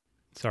will.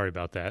 Sorry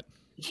about that.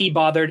 He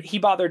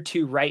bothered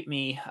to write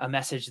me a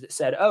message that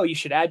said, "Oh, you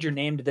should add your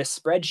name to this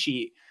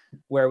spreadsheet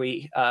where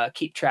we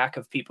keep track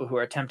of people who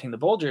are attempting the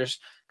Bulgers,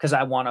 because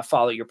I want to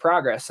follow your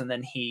progress." And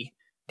then he,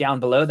 down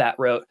below that,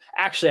 wrote,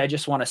 "Actually, I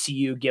just want to see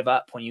you give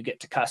up when you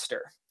get to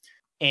Custer."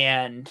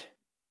 And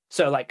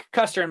so like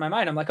Custer, in my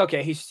mind, I'm like,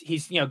 okay,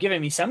 he's you know, giving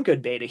me some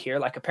good beta here.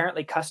 Like,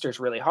 apparently Custer's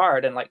really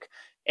hard. And like,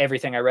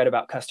 everything I read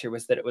about Custer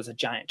was that it was a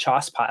giant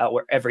choss pile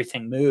where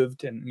everything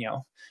moved, and, you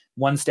know,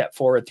 1 step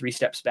forward, 3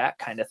 steps back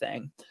kind of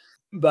thing.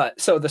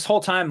 But so this whole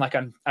time, like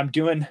I'm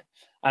doing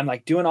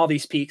all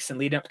these peaks and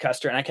leading up to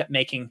Custer, and I kept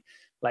making,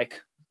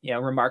 like, you know,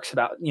 remarks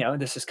about, you know,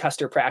 this is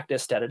Custer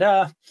practice, da da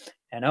da,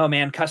 and oh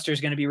man,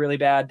 Custer's going to be really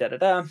bad, da da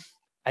da.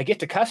 I get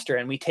to Custer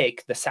and we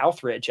take the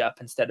south ridge up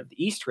instead of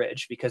the east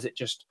ridge because it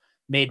just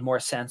made more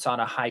sense on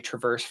a high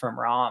traverse from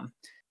ROM.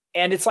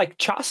 And it's like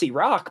chossy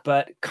rock,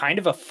 but kind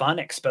of a fun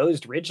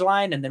exposed ridge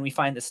line. And then we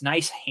find this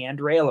nice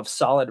handrail of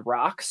solid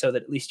rock, so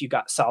that at least you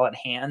got solid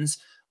hands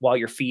while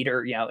your feet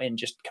are, you know, in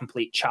just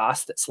complete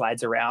choss that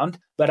slides around.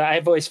 But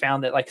I've always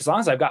found that, like, as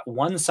long as I've got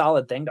one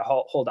solid thing to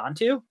hold on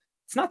to,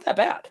 it's not that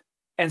bad.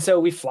 And so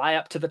we fly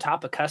up to the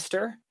top of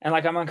Custer, and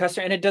like I'm on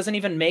Custer, and it doesn't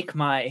even make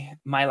my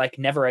like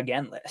never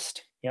again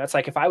list. You know, it's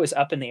like if I was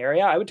up in the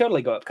area, I would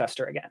totally go up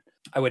Custer again.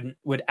 I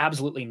would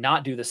absolutely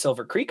not do the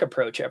Silver Creek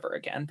approach ever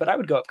again, but I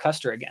would go up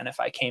Custer again if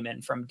I came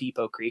in from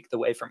Depot Creek, the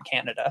way from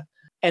Canada.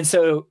 And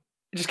so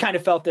it just kind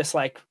of felt this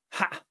like,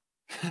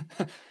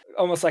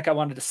 almost like I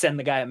wanted to send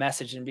the guy a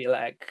message and be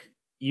like,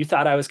 "You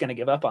thought I was going to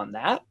give up on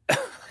that?"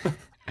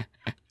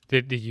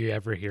 Did you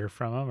ever hear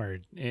from him, or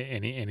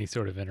any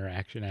sort of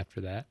interaction after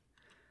that?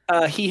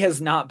 He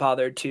has not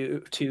bothered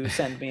to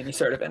send me any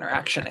sort of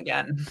interaction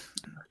again.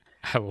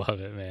 I love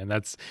it, man.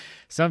 That's,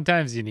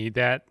 sometimes you need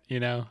that, you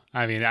know.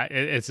 I mean,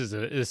 this is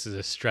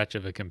a stretch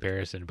of a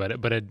comparison, but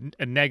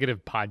a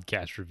negative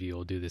podcast review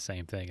will do the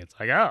same thing. It's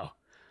like,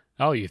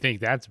 oh, you think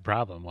that's a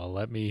problem? Well,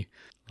 let me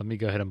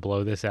go ahead and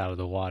blow this out of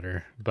the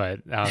water. But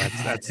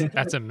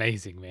that's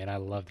amazing, man. I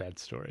love that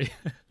story.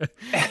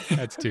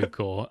 That's too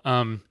cool.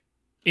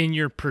 In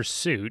your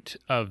pursuit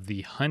of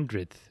the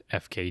 100th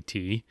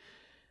FKT,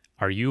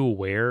 are you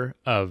aware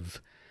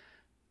of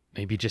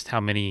maybe just how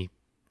many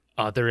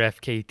other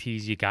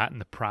FKTs you got in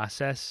the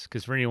process?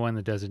 Because for anyone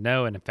that doesn't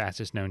know, and the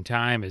fastest known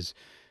time is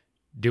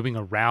doing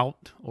a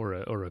route or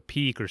a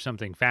peak or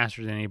something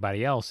faster than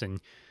anybody else,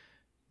 and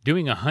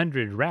doing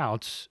 100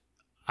 routes,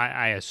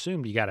 I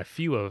assumed you got a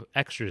few of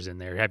extras in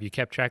there. Have you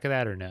kept track of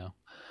that or no?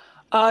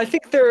 I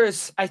think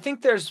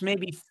there's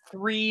maybe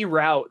 3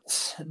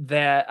 routes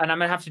that, and I'm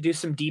gonna have to do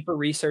some deeper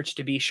research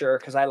to be sure,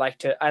 because I like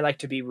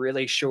to be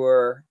really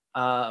sure,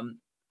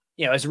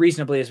 you know, as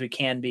reasonably as we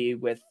can be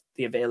with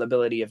the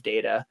availability of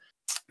data,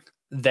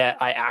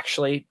 that I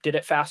actually did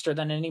it faster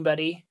than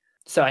anybody.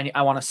 So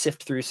I want to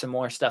sift through some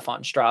more stuff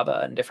on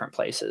Strava and different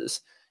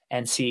places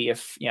and see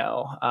if, you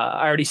know,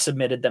 I already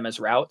submitted them as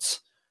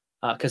routes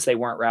because they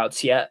weren't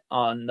routes yet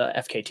on the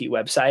FKT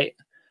website.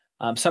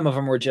 Some of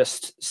them were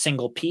just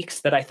single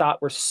peaks that I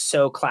thought were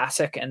so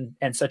classic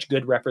and such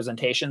good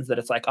representations that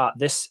it's like,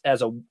 this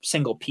as a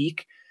single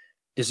peak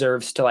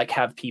deserves to like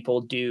have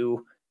people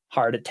do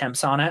hard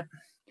attempts on it.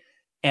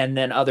 And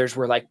then others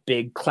were like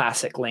big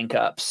classic link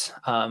ups.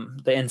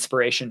 The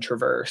Inspiration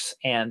Traverse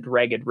and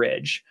Ragged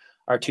Ridge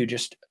are 2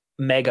 just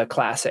mega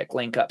classic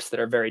link ups that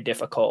are very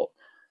difficult.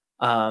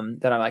 That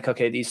I'm like,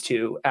 okay, these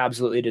 2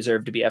 absolutely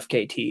deserve to be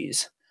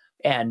FKTs.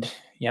 And,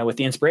 you know, with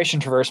the Inspiration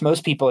Traverse,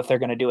 most people, if they're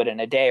going to do it in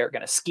a day, are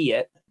going to ski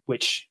it,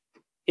 which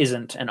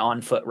isn't an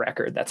on foot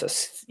record. That's a,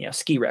 you know,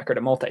 ski record,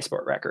 a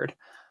multi-sport record.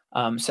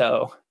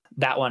 So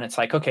that one, it's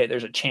like, okay,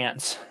 there's a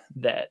chance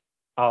that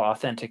I'll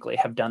authentically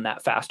have done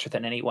that faster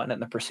than anyone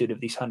in the pursuit of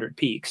these 100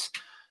 peaks,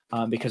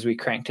 because we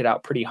cranked it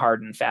out pretty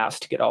hard and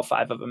fast to get all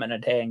 5 of them in a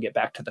day and get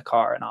back to the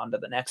car and on to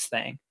the next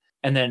thing.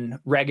 And then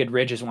Ragged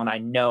Ridge is one I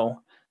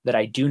know that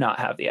I do not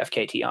have the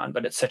FKT on,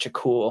 but it's such a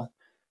cool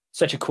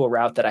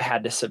route that I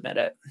had to submit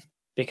it.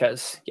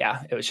 because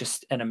yeah, it was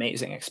just an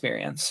amazing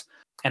experience.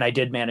 And I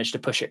did manage to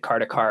push it car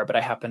to car, but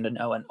I happen to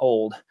know an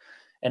old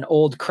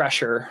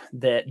crusher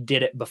that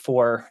did it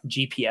before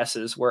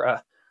GPSs were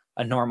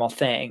a normal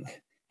thing.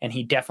 And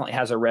he definitely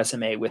has a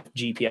resume with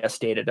GPS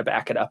data to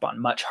back it up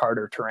on much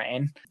harder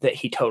terrain, that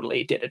he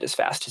totally did it as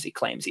fast as he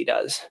claims he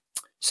does.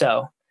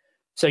 So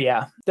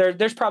yeah,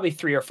 there's probably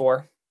 3 or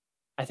 4,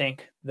 I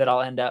think, that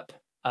I'll end up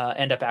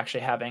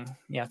actually having,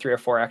 3 or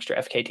 4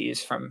 extra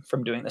FKTs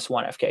from doing this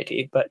one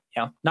FKT, but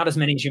not as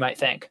many as you might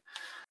think.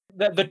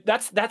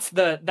 That's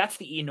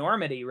the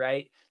enormity,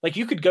 right? Like,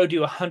 you could go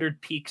do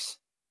 100 peaks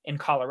in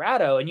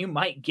Colorado and you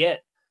might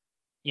get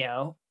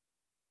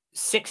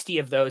 60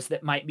 of those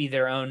that might be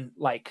their own,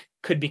 like,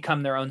 could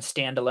become their own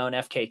standalone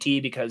FKT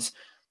because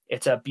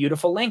it's a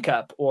beautiful link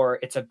up, or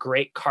it's a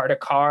great car to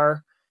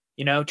car,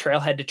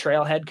 trailhead to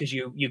trailhead, because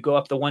you go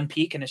up the one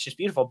peak and it's just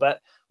beautiful.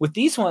 But with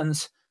these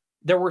ones,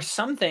 there were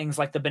some things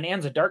like the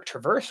Bonanza Dark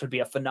Traverse would be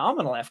a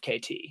phenomenal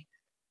FKT,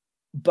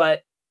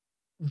 but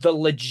the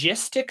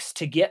logistics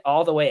to get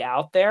all the way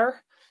out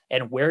there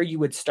and where you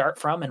would start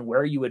from and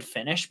where you would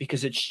finish,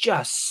 because it's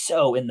just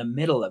so in the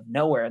middle of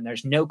nowhere and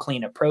there's no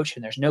clean approach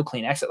and there's no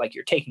clean exit. Like,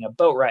 you're taking a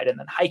boat ride and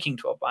then hiking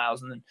 12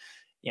 miles and then,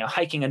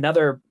 hiking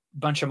another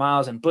bunch of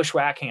miles and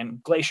bushwhacking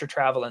and glacier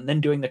travel and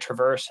then doing the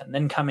traverse and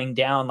then coming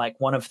down like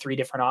one of 3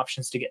 different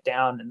options to get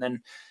down and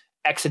then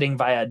exiting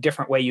via a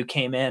different way you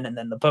came in and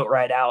then the boat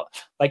ride out.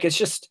 Like, it's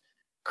just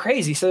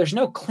crazy. So there's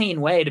no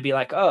clean way to be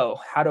like, oh,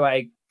 how do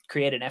I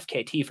create an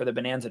FKT for the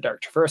Bonanza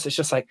Dark Traverse? It's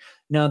just like,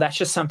 no, that's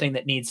just something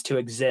that needs to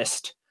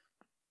exist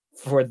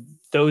for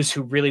those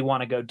who really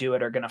want to go do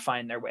it, are going to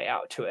find their way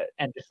out to it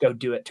and just go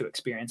do it to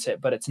experience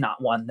it. But it's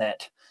not one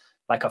that,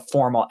 like, a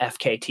formal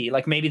FKT,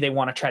 like maybe they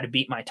want to try to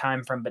beat my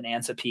time from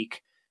Bonanza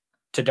Peak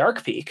to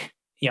Dark Peak,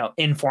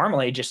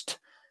 informally, just,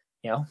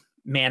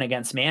 man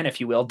against man, if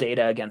you will,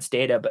 data against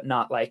data, but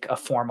not like a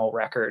formal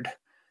record.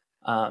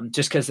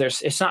 Just because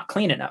it's not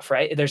clean enough,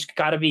 right? It's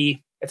got to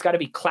be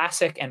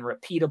classic and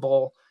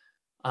repeatable,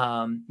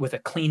 with a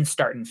clean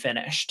start and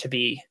finish to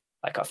be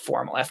like a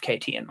formal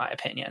FKT, in my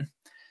opinion.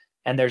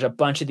 And there's a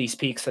bunch of these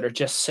peaks that are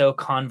just so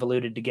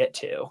convoluted to get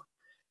to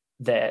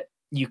that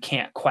you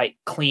can't quite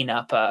clean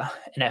up an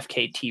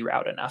FKT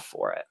route enough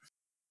for it.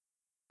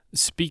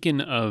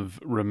 Speaking of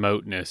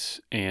remoteness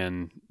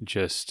and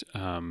just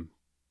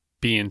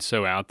being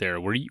so out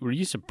there, were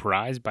you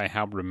surprised by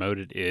how remote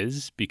it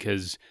is?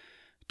 Because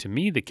to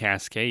me, the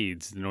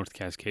North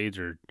Cascades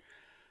are,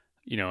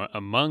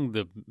 among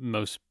the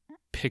most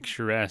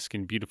picturesque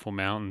and beautiful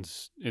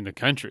mountains in the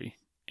country.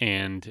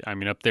 And I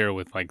mean, up there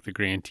with like the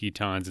Grand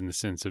Tetons in the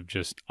sense of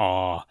just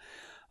awe.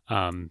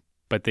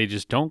 But they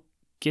just don't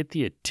get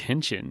the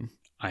attention,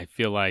 I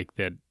feel like,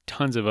 that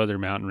tons of other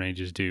mountain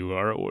ranges do.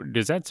 Or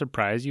does that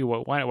surprise you?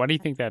 Why do you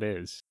think that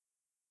is?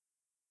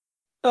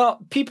 Well,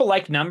 people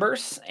like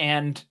numbers,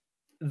 and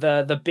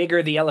the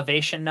bigger the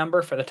elevation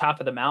number for the top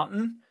of the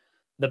mountain,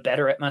 the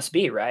better it must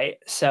be, right?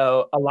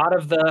 So a lot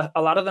of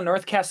the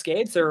North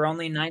Cascades are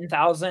only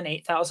 9,000,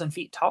 8,000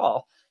 feet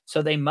tall.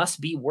 So they must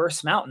be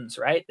worse mountains,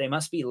 right? They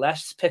must be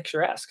less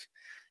picturesque.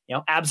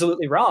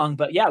 Absolutely wrong,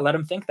 but yeah, let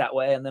them think that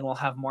way, and then we'll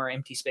have more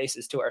empty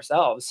spaces to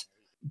ourselves.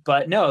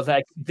 But no,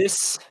 like,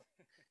 this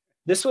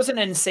was an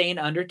insane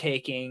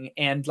undertaking,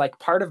 and like,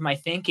 part of my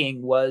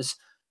thinking was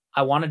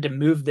I wanted to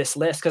move this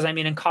list because, I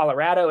mean, in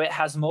Colorado it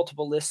has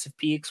multiple lists of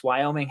peaks.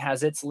 Wyoming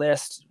has its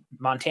list.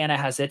 Montana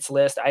has its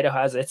list. Idaho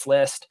has its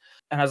list.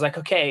 And I was like,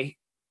 okay,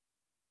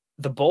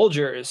 the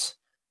Bulgers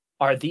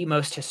are the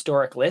most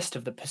historic list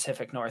of the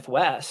Pacific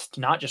Northwest,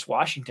 not just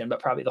Washington, but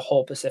probably the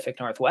whole Pacific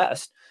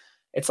Northwest.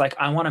 It's like,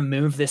 I want to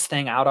move this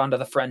thing out onto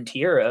the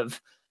frontier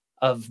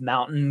of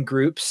mountain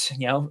groups,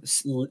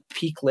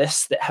 peak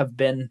lists that have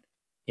been,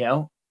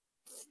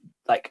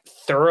 like,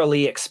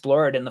 thoroughly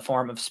explored in the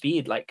form of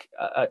speed, like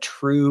a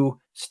true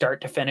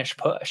start to finish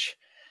push.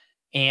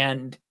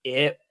 And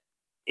it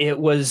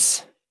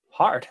was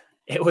hard.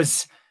 It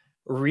was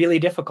really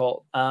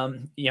difficult.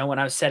 When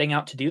I was setting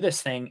out to do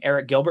this thing,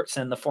 Eric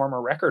Gilbertson, the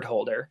former record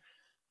holder,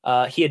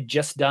 he had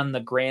just done the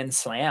Grand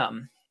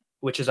Slam,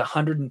 which is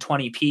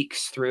 120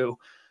 peaks through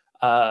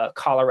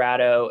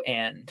Colorado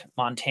and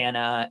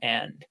Montana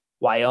and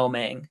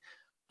Wyoming.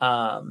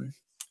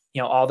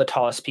 All the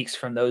tallest peaks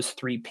from those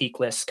 3 peak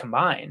lists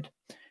combined.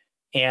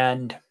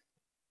 And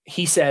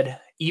he said,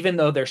 even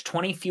though there's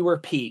 20 fewer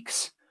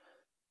peaks,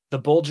 the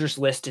Bulgers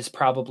list is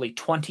probably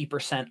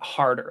 20%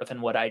 harder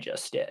than what I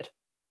just did.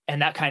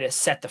 And that kind of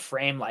set the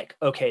frame, like,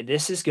 okay,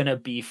 this is going to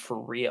be for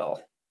real.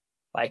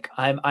 Like,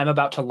 I'm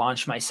about to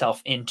launch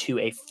myself into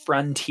a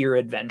frontier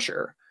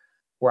adventure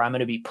where I'm going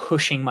to be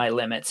pushing my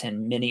limits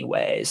in many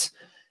ways.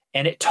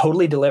 And it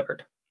totally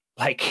delivered.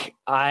 Like,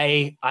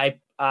 I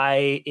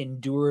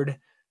endured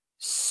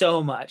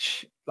so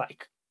much.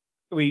 Like,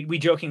 we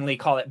jokingly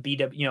call it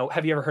BW.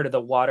 Have you ever heard of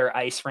the water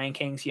ice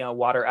rankings?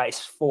 Water ice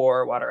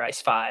 4, water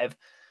ice 5.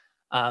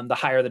 The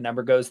higher the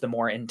number goes, the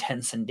more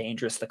intense and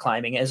dangerous the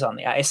climbing is on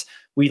the ice.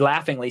 We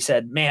laughingly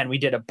said, man, we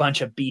did a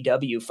bunch of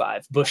BW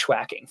 5,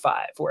 bushwhacking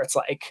 5, where it's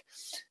like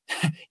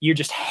you're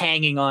just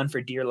hanging on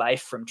for dear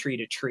life from tree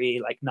to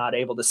tree, like not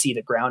able to see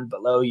the ground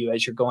below you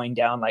as you're going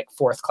down like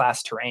fourth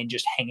class terrain,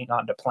 just hanging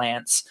on to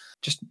plants,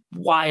 just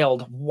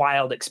wild,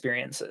 wild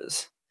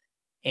experiences.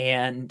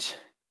 And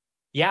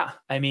yeah,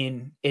 I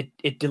mean,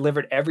 it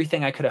delivered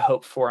everything I could have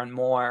hoped for and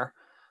more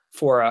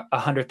for a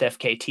 100th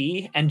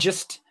FKT, and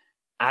just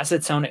as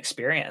its own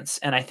experience.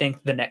 And I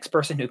think the next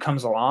person who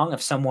comes along,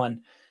 if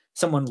someone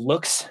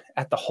looks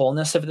at the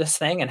wholeness of this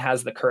thing and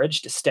has the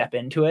courage to step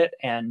into it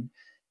and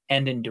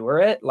endure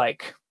it,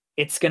 like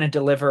it's going to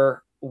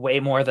deliver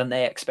way more than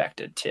they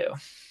expected to.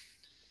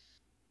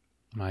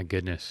 My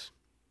goodness.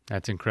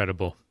 That's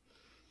incredible.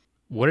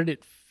 What did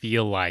it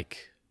feel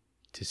like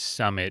to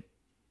summit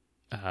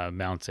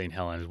Mount St.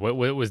 Helens? What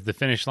was the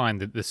finish line,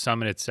 the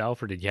summit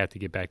itself, or did you have to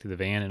get back to the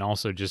van? And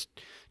also just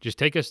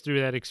take us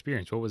through that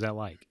experience. What was that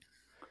like?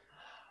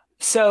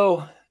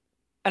 So,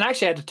 and I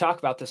actually had to talk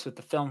about this with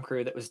the film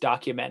crew that was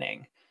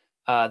documenting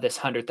this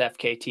 100th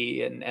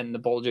FKT and the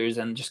Bulgers,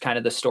 and just kind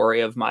of the story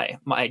of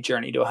my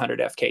journey to 100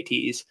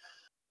 FKTs,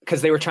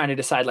 because they were trying to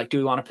decide, like, do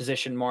we want to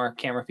position more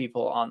camera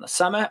people on the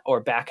summit or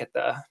back at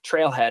the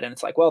trailhead? And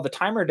it's like, well, the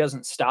timer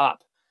doesn't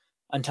stop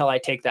until I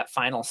take that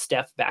final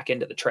step back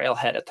into the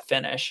trailhead at the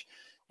finish.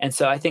 And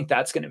so I think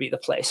that's going to be the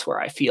place where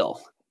I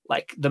feel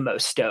like the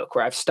most stoked,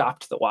 where I've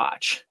stopped the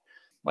watch.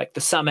 Like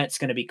the summit's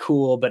going to be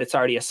cool, but it's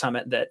already a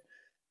summit that,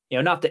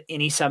 not that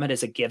any summit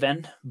is a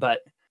given, but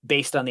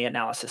based on the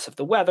analysis of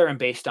the weather and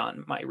based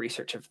on my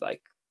research of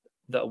like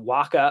the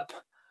walk up,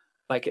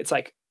 like it's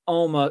like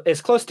almost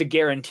as close to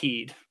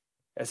guaranteed,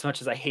 as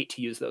much as I hate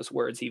to use those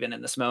words even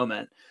in this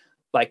moment,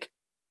 like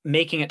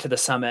making it to the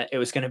summit, it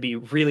was going to be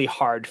really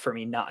hard for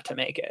me not to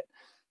make it.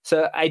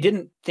 So I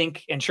didn't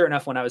think, and sure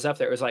enough, when I was up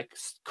there, it was like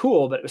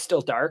cool, but it was still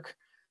dark.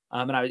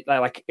 And I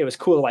like, it was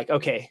cool. Like,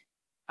 okay,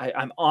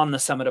 I'm on the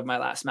summit of my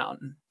last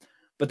mountain,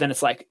 but then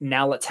it's like,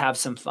 now let's have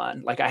some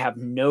fun. Like I have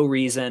no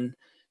reason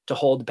to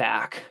hold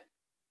back.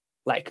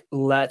 Like,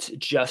 let's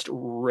just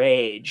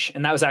rage.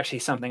 And that was actually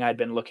something I'd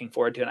been looking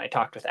forward to. And I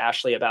talked with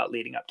Ashley about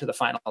leading up to the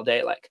final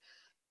day. Like,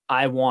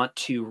 I want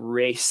to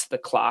race the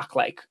clock,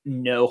 like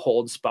no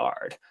holds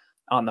barred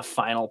on the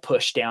final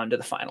push down to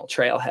the final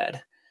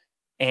trailhead.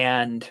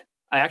 And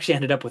I actually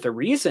ended up with a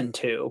reason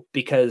to,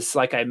 because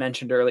like I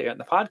mentioned earlier in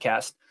the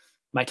podcast,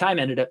 my time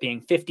ended up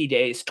being 50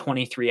 days,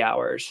 23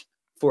 hours,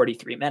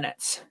 43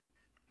 minutes.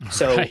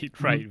 So right.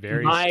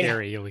 Very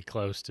scarily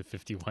close to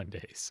 51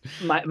 days.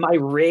 My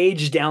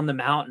rage down the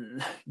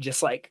mountain,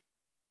 just like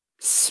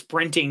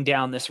sprinting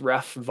down this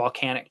rough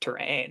volcanic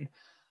terrain,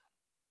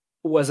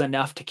 was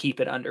enough to keep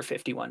it under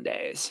 51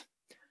 days.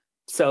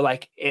 So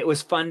like, it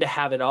was fun to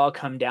have it all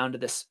come down to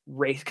this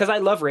race, because I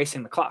love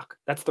racing the clock.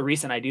 That's the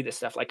reason I do this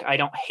stuff. Like, I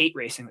don't hate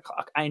racing the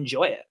clock. I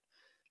enjoy it.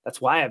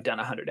 That's why I've done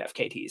 100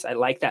 FKTs. I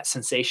like that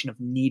sensation of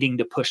needing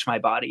to push my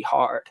body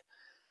hard.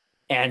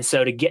 And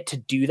so to get to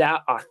do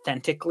that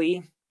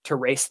authentically, to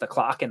race the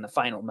clock in the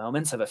final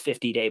moments of a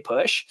 50-day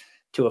push,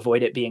 to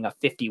avoid it being a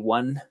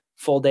 51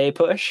 full day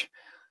push,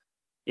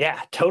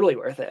 yeah, totally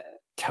worth it.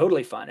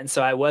 Totally fun. And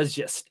so I was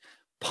just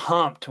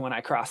pumped when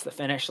I crossed the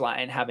finish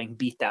line, having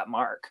beat that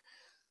mark.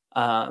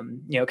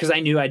 Because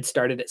I knew I'd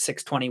started at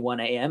 6:21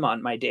 a.m.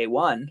 on my day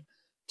one.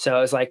 So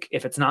I was like,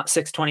 if it's not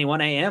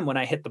 6:21 a.m. when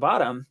I hit the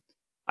bottom,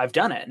 I've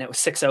done it. And it was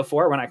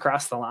 6:04 when I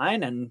crossed the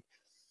line. And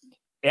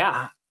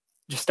yeah,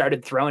 just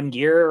started throwing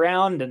gear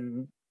around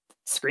and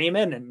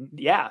screaming, and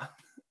yeah.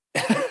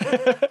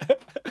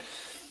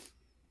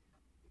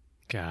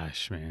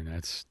 Gosh,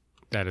 man,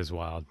 that is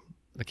wild.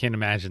 I can't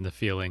imagine the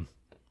feeling.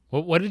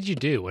 What did you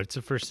do? What's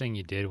the first thing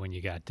you did when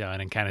you got done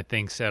and kind of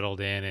things settled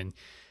in and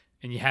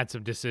you had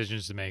some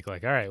decisions to make?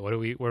 Like, all right, where do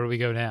we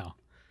go now?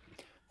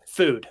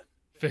 Food.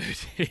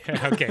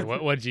 Yeah, okay.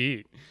 What did you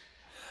eat?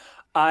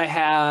 I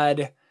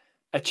had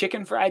a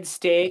chicken fried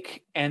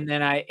steak, and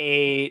then I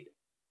ate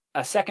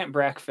a second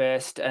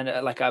breakfast,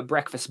 and like a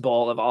breakfast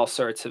bowl of all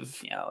sorts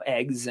of,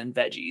 eggs and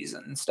veggies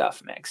and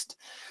stuff mixed.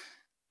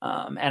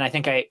 And I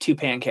think I ate 2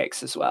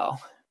 pancakes as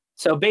well.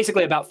 So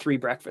basically about 3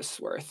 breakfasts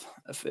worth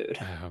of food.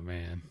 Oh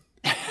man.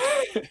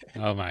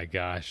 Oh my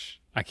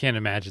gosh. I can't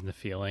imagine the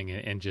feeling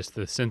and just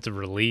the sense of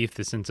relief,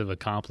 the sense of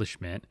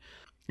accomplishment.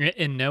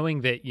 And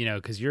knowing that,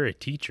 because you're a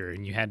teacher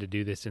and you had to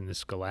do this in the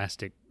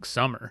scholastic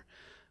summer.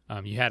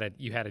 You had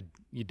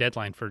a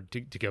deadline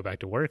to go back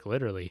to work,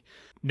 literally.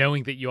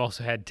 Knowing that you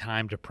also had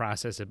time to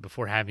process it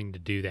before having to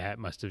do that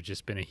must have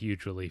just been a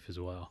huge relief as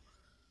well.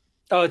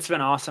 Oh, it's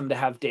been awesome to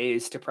have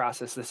days to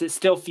process this. It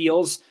still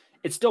feels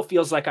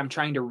like I'm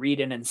trying to read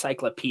an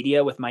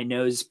encyclopedia with my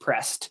nose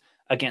pressed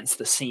against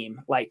the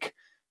seam. Like,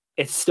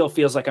 it still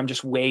feels like I'm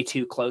just way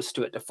too close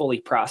to it to fully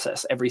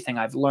process everything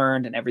I've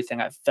learned and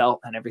everything I've felt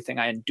and everything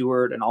I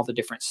endured and all the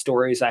different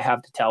stories I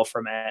have to tell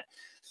from it,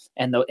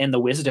 and the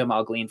wisdom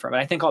I'll glean from it.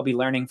 I think I'll be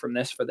learning from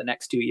this for the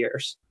next 2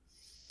 years.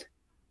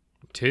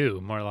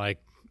 2, more like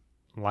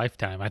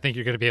lifetime. I think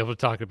you're going to be able to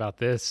talk about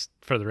this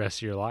for the rest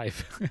of your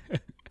life.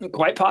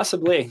 Quite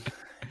possibly.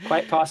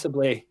 Quite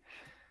possibly.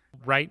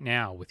 Right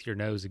now, with your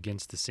nose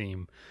against the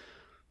seam,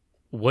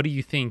 what do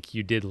you think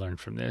you did learn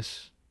from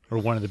this, or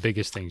one of the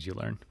biggest things you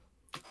learned?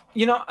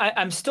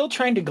 I'm still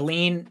trying to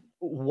glean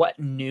what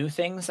new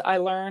things I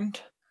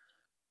learned,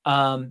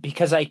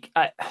 because I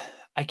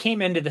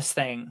came into this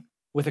thing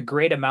with a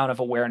great amount of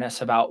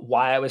awareness about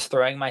why I was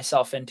throwing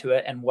myself into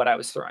it and what I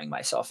was throwing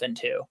myself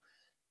into,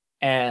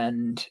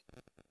 and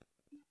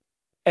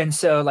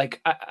so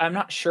like I'm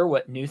not sure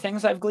what new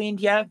things I've gleaned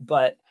yet,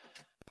 but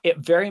it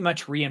very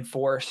much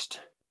reinforced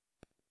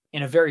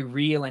in a very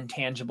real and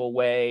tangible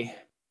way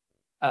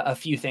a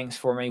few things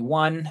for me.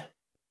 One,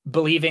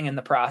 believing in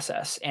the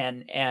process,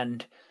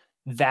 and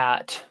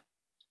that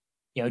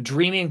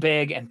dreaming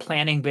big and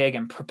planning big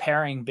and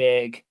preparing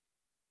big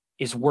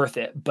is worth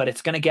it, but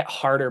it's going to get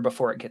harder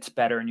before it gets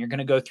better, and you're going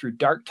to go through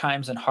dark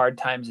times and hard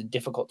times and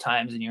difficult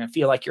times, and you're going to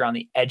feel like you're on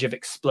the edge of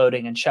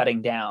exploding and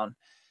shutting down,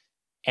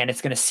 and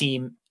it's going to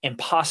seem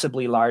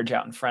impossibly large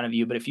out in front of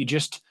you. But if you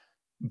just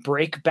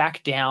break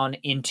back down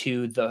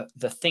into the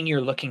thing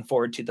you're looking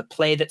forward to, the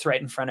play that's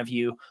right in front of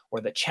you, or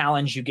the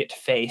challenge you get to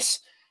face,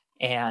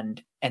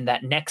 and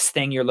that next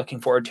thing you're looking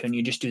forward to, and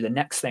you just do the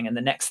next thing and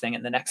the next thing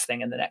and the next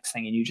thing and the next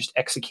thing, and you just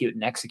execute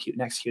and execute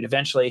and execute,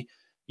 eventually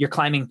you're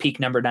climbing peak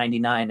number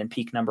 99 and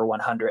peak number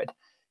 100.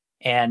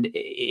 And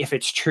if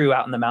it's true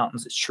out in the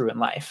mountains, it's true in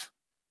life.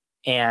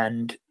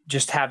 And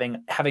just having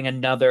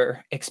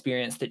another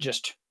experience that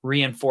just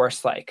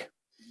reinforced like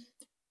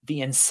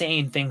the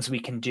insane things we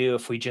can do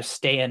if we just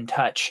stay in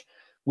touch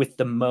with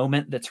the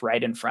moment that's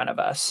right in front of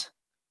us.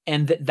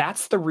 And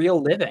that's the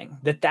real living.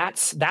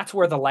 That's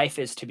where the life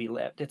is to be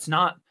lived. It's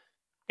not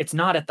at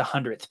the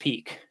 100th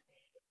peak.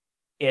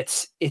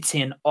 It's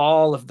in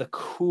all of the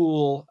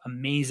cool,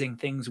 amazing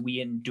things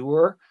we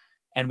endure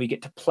and we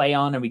get to play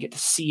on and we get to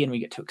see and we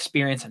get to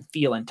experience and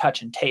feel and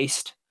touch and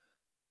taste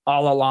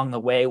all along the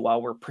way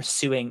while we're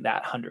pursuing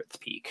that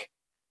 100th peak.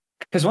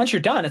 Because once you're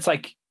done, it's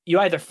like you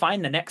either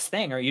find the next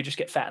thing or you just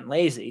get fat and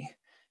lazy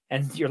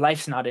and your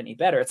life's not any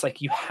better. It's like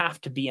you have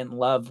to be in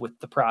love with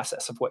the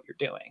process of what you're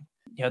doing.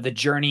 The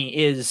journey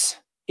is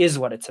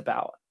what it's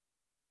about.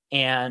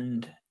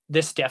 And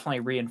this definitely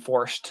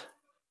reinforced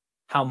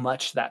how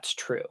much that's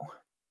true.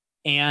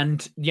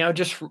 And,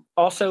 just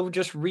also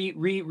just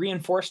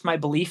reinforced my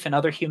belief in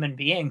other human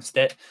beings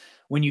that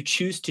when you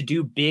choose to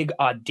do big,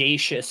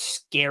 audacious,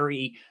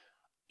 scary,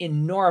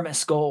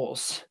 enormous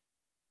goals,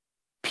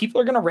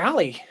 people are going to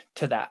rally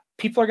to that.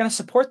 People are going to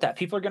support that.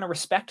 People are going to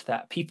respect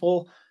that.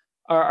 People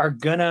are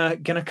gonna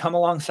come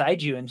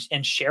alongside you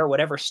and share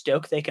whatever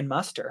stoke they can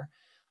muster.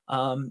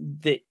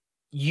 That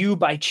you,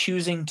 by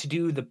choosing to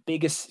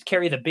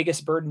carry the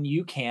biggest burden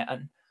you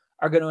can,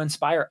 are going to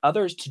inspire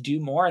others to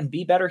do more and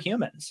be better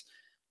humans.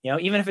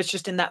 Even if it's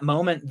just in that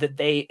moment that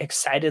they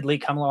excitedly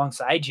come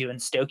alongside you and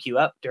stoke you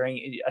up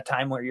during a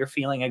time where you're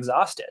feeling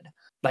exhausted.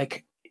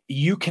 Like,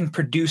 you can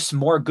produce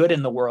more good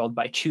in the world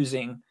by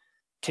choosing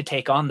to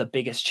take on the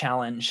biggest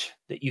challenge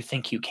that you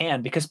think you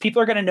can, because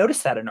people are going to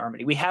notice that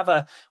enormity. We have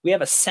a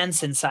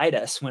sense inside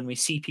us when we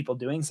see people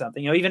doing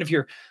something. Even if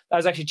I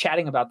was actually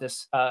chatting about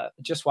this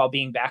just while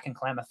being back in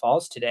Klamath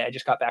Falls today. I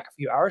just got back a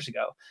few hours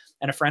ago,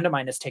 and a friend of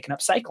mine has taken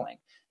up cycling,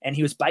 and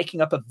he was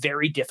biking up a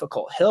very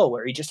difficult hill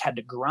where he just had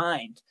to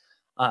grind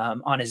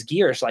on his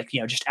gears, like,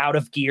 just out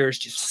of gears,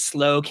 just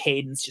slow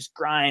cadence, just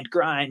grind,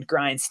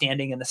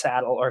 standing in the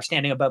saddle or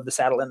standing above the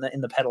saddle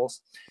in the pedals.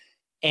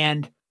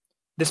 And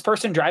this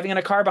person driving in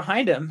a car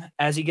behind him,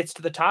 as he gets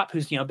to the top,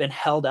 who's been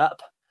held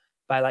up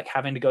by like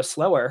having to go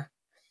slower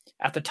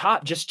at the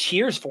top, just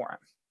cheers for him,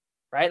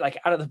 right? Like,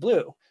 out of the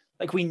blue.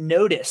 Like, we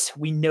notice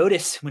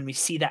when we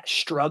see that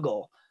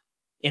struggle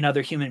in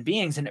other human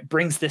beings, and it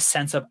brings this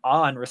sense of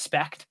awe and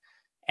respect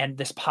and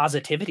this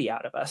positivity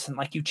out of us. And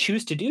like, you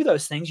choose to do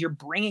those things, you're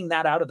bringing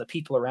that out of the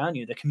people around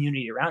you, the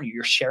community around you.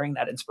 You're sharing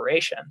that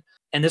inspiration.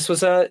 And this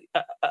was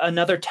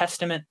another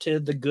testament to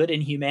the good in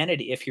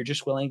humanity. If you're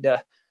just willing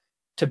to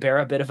bear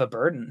a bit of a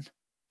burden,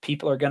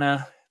 people are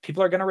gonna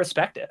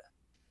respect it.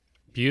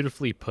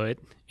 Beautifully put,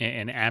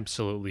 and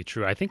absolutely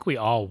true. I think we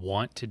all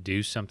want to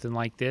do something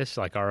like this,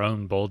 like our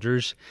own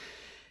Bulgers.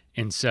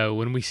 And so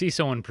when we see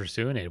someone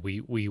pursuing it,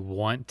 we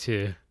want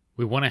to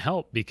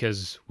help,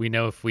 because we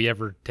know if we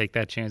ever take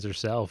that chance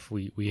ourselves,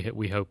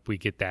 we hope we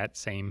get that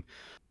same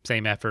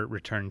effort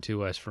returned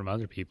to us from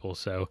other people.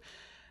 So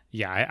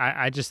yeah,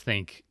 I just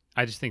think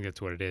that's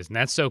what it is. And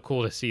that's so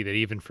cool to see that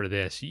even for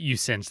this, you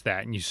sensed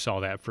that and you saw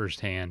that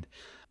firsthand.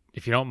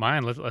 If you don't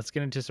mind, let's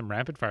get into some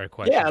rapid fire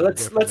questions. Yeah,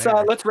 let's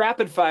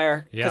rapid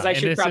fire, because I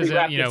should probably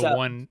wrap this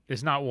up.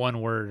 It's not one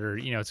word, or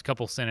it's a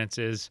couple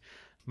sentences.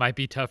 Might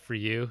be tough for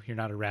you. You're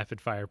not a rapid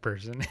fire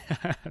person.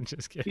 I'm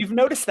just kidding. You've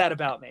noticed that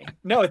about me.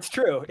 No, it's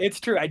true. It's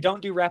true. I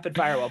don't do rapid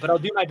fire well, but I'll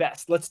do my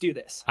best. Let's do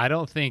this. I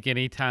don't think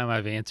any time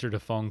I've answered a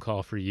phone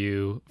call from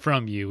you,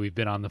 we've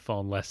been on the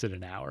phone less than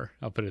an hour.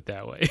 I'll put it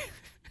that way.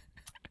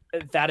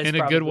 That is in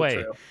a good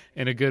way. True.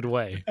 In a good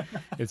way.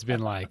 It's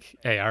been like,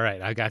 hey, all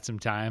right, I got some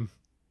time.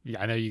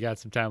 Yeah, I know you got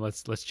some time.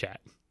 Let's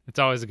chat. It's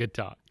always a good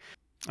talk.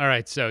 All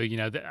right, so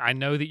I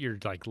know that you're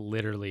like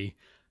literally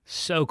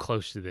so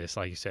close to this,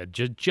 like you said,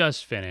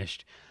 just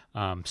finished.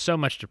 So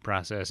much to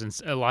process and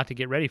a lot to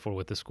get ready for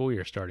with the school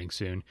year starting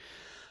soon.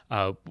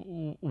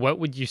 What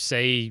would you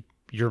say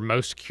you're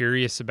most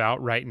curious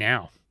about right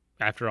now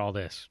after all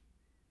this?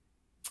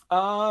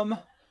 Um,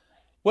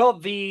 well,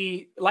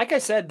 like I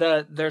said,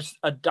 there's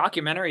a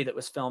documentary that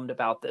was filmed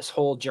about this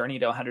whole journey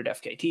to 100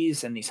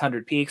 FKTs and these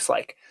 100 peaks.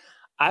 Like,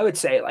 I would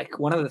say, like,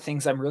 one of the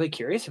things I'm really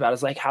curious about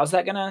is like, how's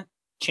that gonna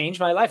change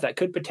my life? That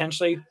could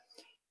potentially,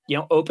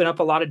 open up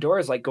a lot of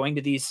doors, like going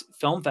to these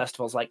film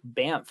festivals like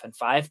Banff and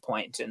Five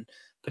Point, and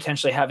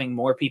potentially having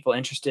more people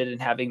interested in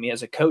having me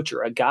as a coach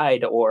or a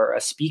guide or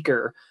a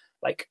speaker.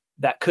 Like,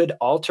 that could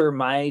alter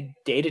my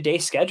day to day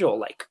schedule.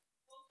 Like,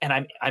 and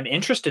I'm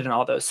interested in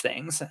all those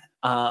things.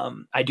 I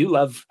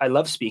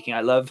love speaking.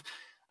 I love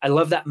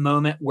that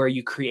moment where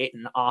you create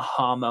an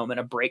aha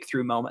moment, a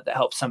breakthrough moment that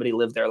helps somebody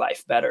live their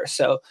life better.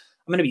 So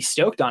I'm going to be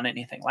stoked on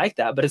anything like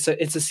that, but it's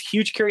this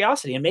huge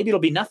curiosity, and maybe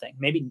it'll be nothing.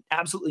 Maybe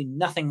absolutely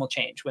nothing will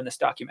change when this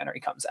documentary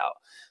comes out,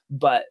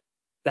 but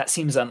that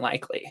seems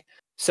unlikely.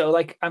 So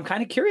like, I'm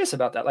kind of curious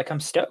about that. Like,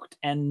 I'm stoked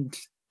and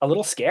a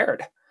little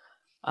scared,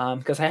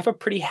 because I have a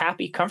pretty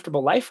happy,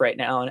 comfortable life right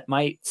now, and it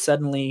might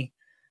suddenly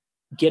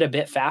get a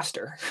bit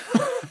faster.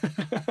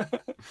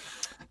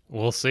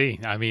 We'll see.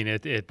 I mean,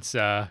 it's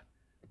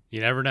you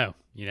never know.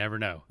 You never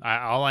know.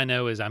 All I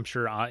know is I'm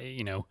sure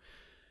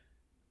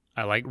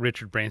I like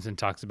Richard Branson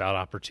talks about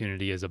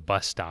opportunity as a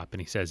bus stop,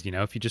 and he says,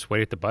 if you just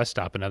wait at the bus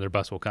stop, another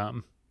bus will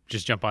come.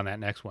 Just jump on that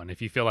next one.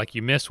 If you feel like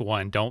you miss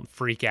one, don't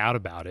freak out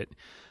about it.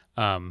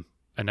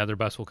 Another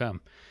bus will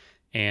come.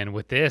 And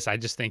with this, I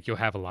just think you'll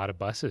have a lot of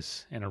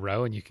buses in a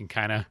row, and you can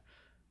kind of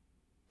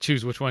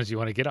choose which ones you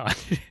want to get on,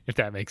 if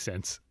that makes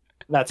sense.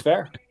 That's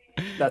fair.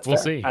 We'll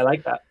see. I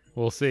like that.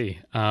 We'll see.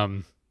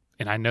 And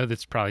I know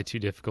that's probably too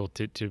difficult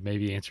to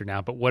maybe answer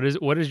now, but what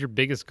is your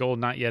biggest goal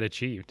not yet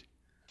achieved?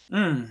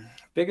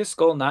 Biggest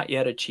goal not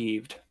yet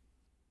achieved.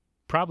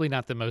 Probably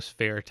not the most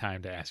fair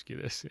time to ask you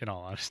this, in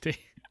all honesty.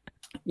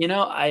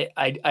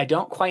 I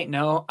don't quite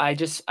know. I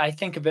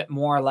think of it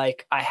more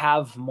like I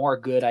have more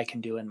good I can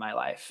do in my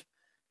life.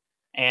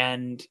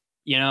 And,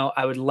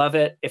 I would love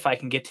it if I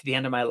can get to the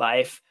end of my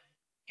life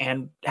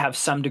and have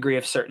some degree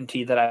of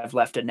certainty that I've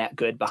left a net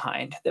good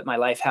behind, that my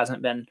life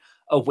hasn't been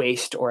a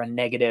waste or a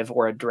negative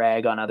or a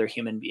drag on other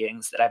human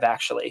beings, that I've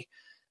actually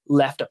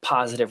left a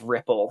positive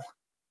ripple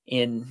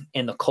in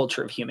the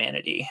culture of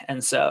humanity.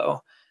 And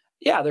so,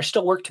 yeah, there's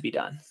still work to be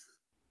done.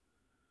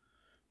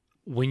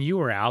 When you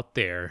were out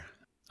there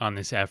on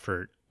this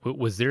effort,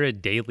 was there a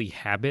daily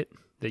habit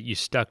that you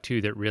stuck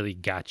to that really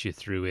got you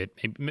through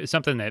it?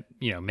 Something that,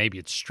 maybe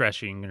it's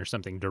stretching or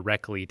something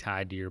directly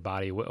tied to your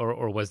body,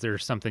 or was there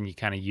something you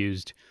kind of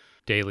used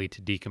daily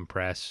to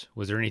decompress?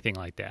 Was there anything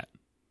like that?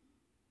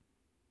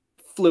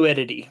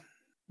 Fluidity,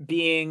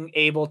 being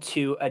able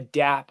to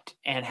adapt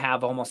and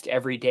have almost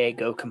every day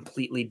go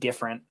completely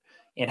different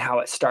in how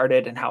it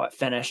started and how it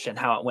finished and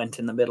how it went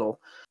in the middle.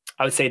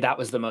 I would say that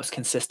was the most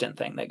consistent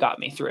thing that got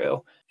me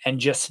through, and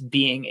just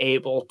being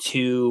able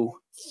to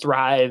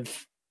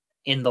thrive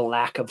in the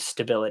lack of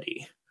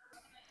stability.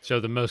 So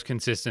the most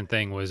consistent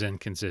thing was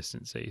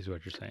inconsistency, is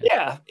what you're saying.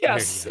 Yeah.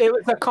 Yes. It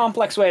was a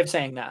complex way of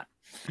saying that.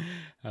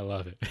 I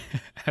love it.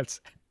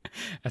 That's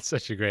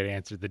such a great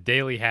answer. The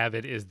daily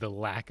habit is the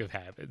lack of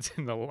habits,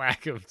 and the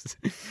lack of,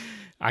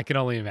 I can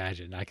only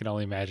imagine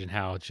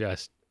how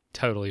just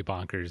totally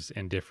bonkers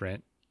and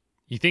different.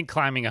 You think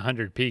climbing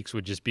 100 peaks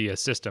would just be a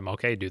system.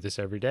 Okay, do this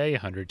every day,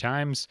 100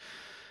 times.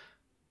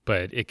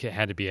 But it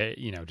had to be,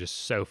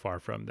 just so far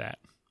from that.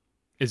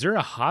 Is there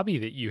a hobby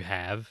that you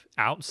have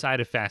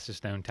outside of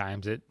fastest known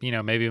times that,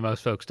 maybe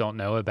most folks don't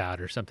know about,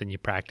 or something you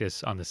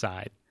practice on the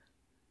side?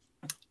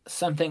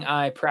 Something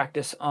I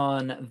practice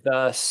on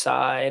the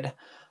side.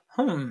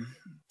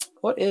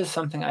 What is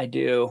something I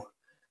do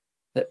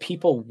that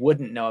people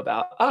wouldn't know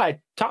about? I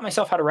taught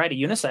myself how to ride a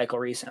unicycle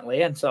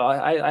recently, and so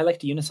I like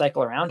to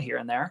unicycle around here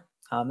and there.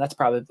 That's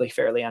probably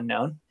fairly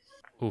unknown.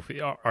 Oof.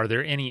 Are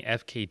there any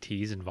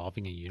FKTs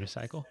involving a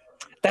unicycle?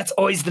 That's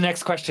always the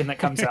next question that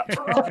comes up.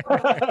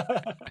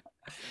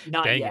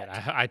 Not Dang yet.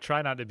 It. I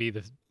try not to be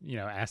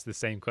ask the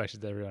same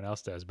questions everyone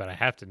else does, but I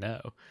have to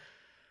know.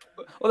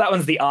 Well, that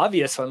one's the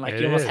obvious one. Like,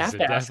 you almost have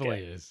to ask it. It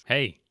definitely is.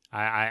 Hey,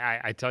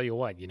 I tell you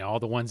what, all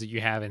the ones that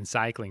you have in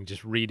cycling,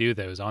 just redo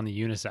those on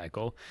the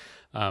unicycle.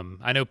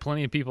 I know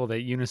plenty of people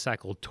that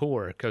unicycle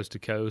tour coast to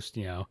coast,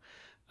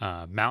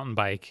 mountain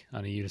bike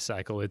on a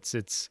unicycle.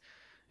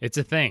 It's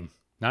a thing.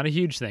 Not a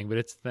huge thing, but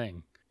it's a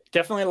thing.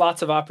 Definitely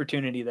lots of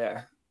opportunity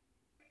there.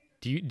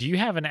 Do you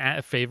have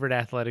a favorite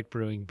Athletic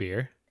Brewing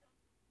beer?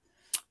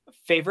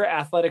 Favorite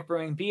Athletic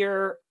Brewing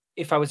beer?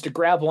 If I was to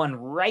grab one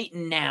right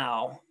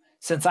now,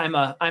 since I'm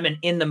an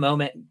in the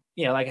moment,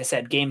 like I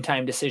said, game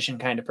time decision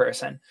kind of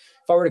person.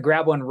 If I were to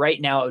grab one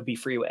right now, it would be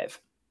Freewave.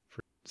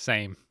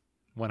 Same,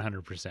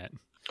 100%.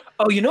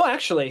 Oh,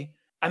 actually,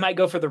 I might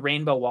go for the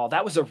Rainbow Wall.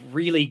 That was a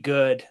really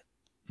good.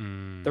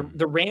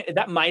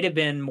 That might have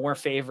been more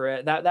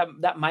favorite.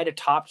 That might have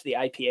topped the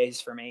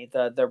IPAs for me.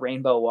 The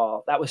Rainbow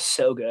Wall. That was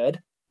so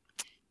good.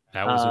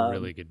 That was a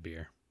really good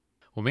beer.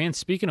 Well, man,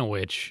 speaking of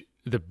which,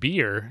 the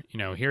beer,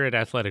 here at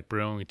Athletic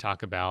Brewing, we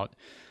talk about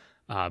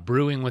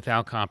Brewing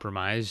without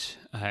compromise,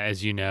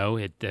 as you know,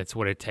 that's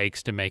what it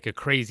takes to make a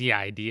crazy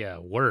idea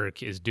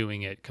work, is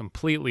doing it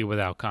completely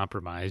without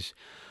compromise.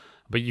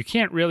 But you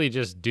can't really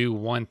just do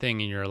one thing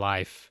in your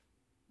life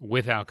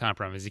without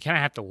compromise. You kind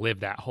of have to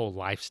live that whole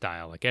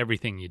lifestyle, like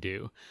everything you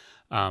do.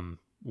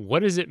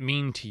 What does it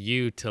mean to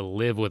you to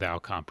live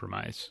without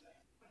compromise?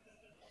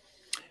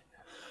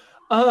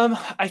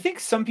 I think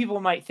some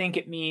people might think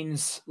it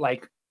means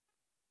like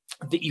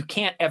that you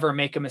can't ever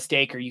make a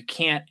mistake, or you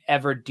can't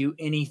ever do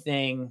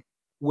anything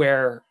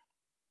where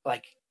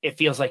like it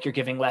feels like you're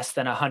giving less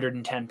than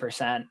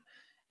 110%.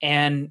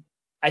 And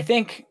I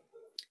think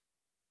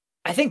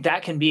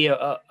that can be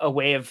a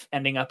way of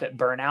ending up at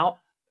burnout,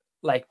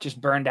 like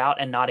just burned out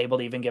and not able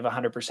to even give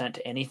 100%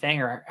 to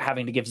anything, or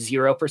having to give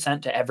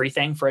 0% to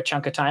everything for a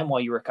chunk of time while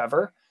you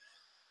recover.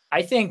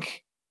 I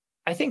think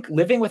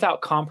living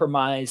without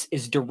compromise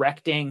is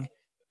directing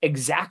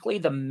exactly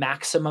the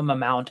maximum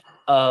amount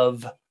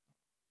of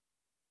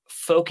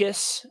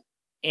focus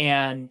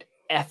and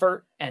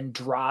effort and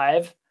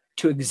drive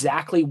to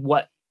exactly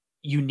what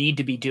you need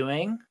to be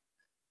doing,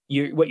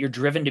 what you're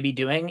driven to be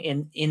doing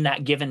in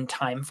that given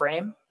time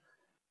frame.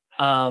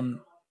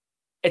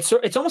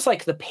 It's almost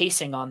like the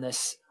pacing on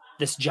this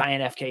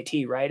giant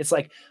FKT, right? It's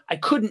like I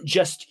couldn't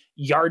just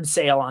yard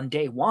sale on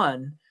day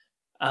one,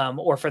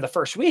 or for the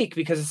first week,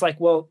 because it's like,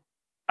 well,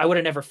 I would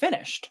have never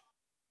finished.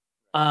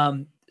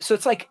 So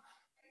it's like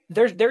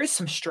there is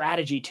some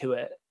strategy to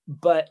it,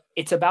 but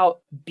it's about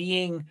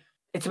leaving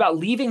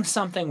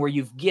something where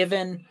you've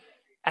given,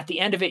 at the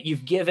end of it,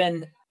 you've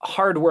given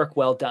hard work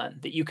well done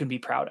that you can be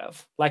proud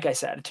of. Like I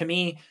said, to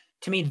me,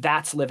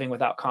 that's living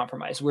without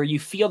compromise, where you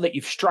feel that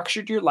you've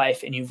structured your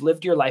life and you've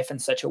lived your life in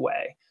such a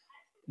way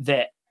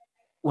that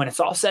when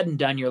it's all said and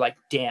done, you're like,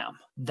 damn,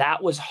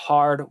 that was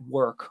hard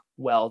work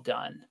well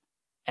done,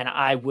 and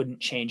I wouldn't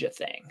change a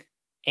thing.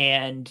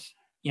 And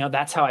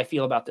that's how I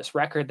feel about this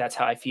record. That's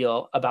how I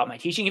feel about my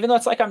teaching, even though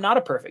it's like I'm not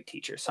a perfect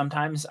teacher.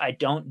 Sometimes I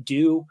don't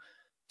do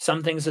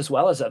some things as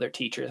well as other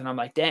teachers, and I'm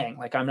like, dang,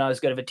 like I'm not as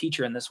good of a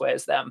teacher in this way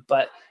as them.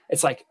 But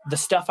it's like the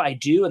stuff I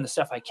do and the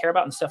stuff I care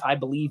about and stuff I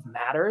believe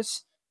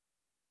matters,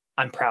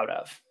 I'm proud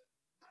of.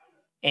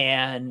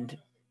 And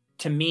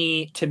to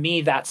me,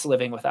 that's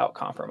living without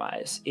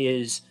compromise,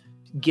 is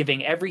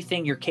giving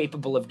everything you're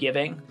capable of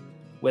giving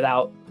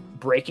without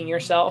breaking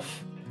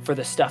yourself for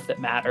the stuff that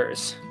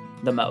matters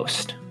the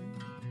most.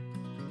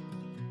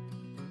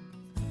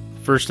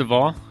 First of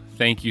all,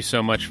 thank you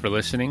so much for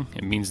listening.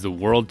 It means the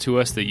world to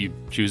us that you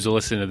choose to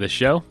listen to this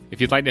show.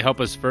 If you'd like to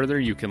help us further,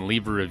 you can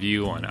leave a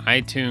review on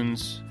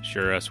iTunes,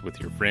 share us with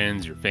your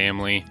friends, your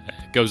family.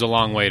 It goes a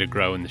long way to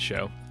grow in the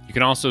show. You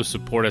can also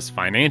support us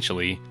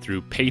financially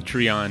through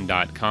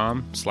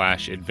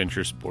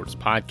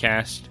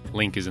patreon.com/adventuresportspodcast.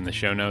 Link is in the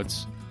show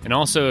notes. And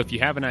also, if you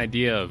have an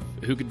idea of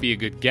who could be a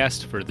good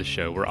guest for the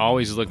show, we're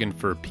always looking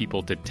for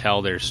people to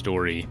tell their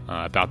story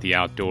about the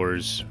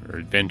outdoors or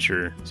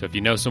adventure. So if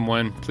you know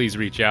someone, please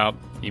reach out.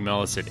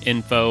 Email us at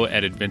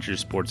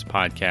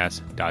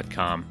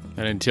info@adventuresportspodcast.com.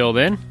 And until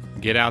then,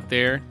 get out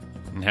there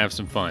and have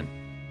some fun.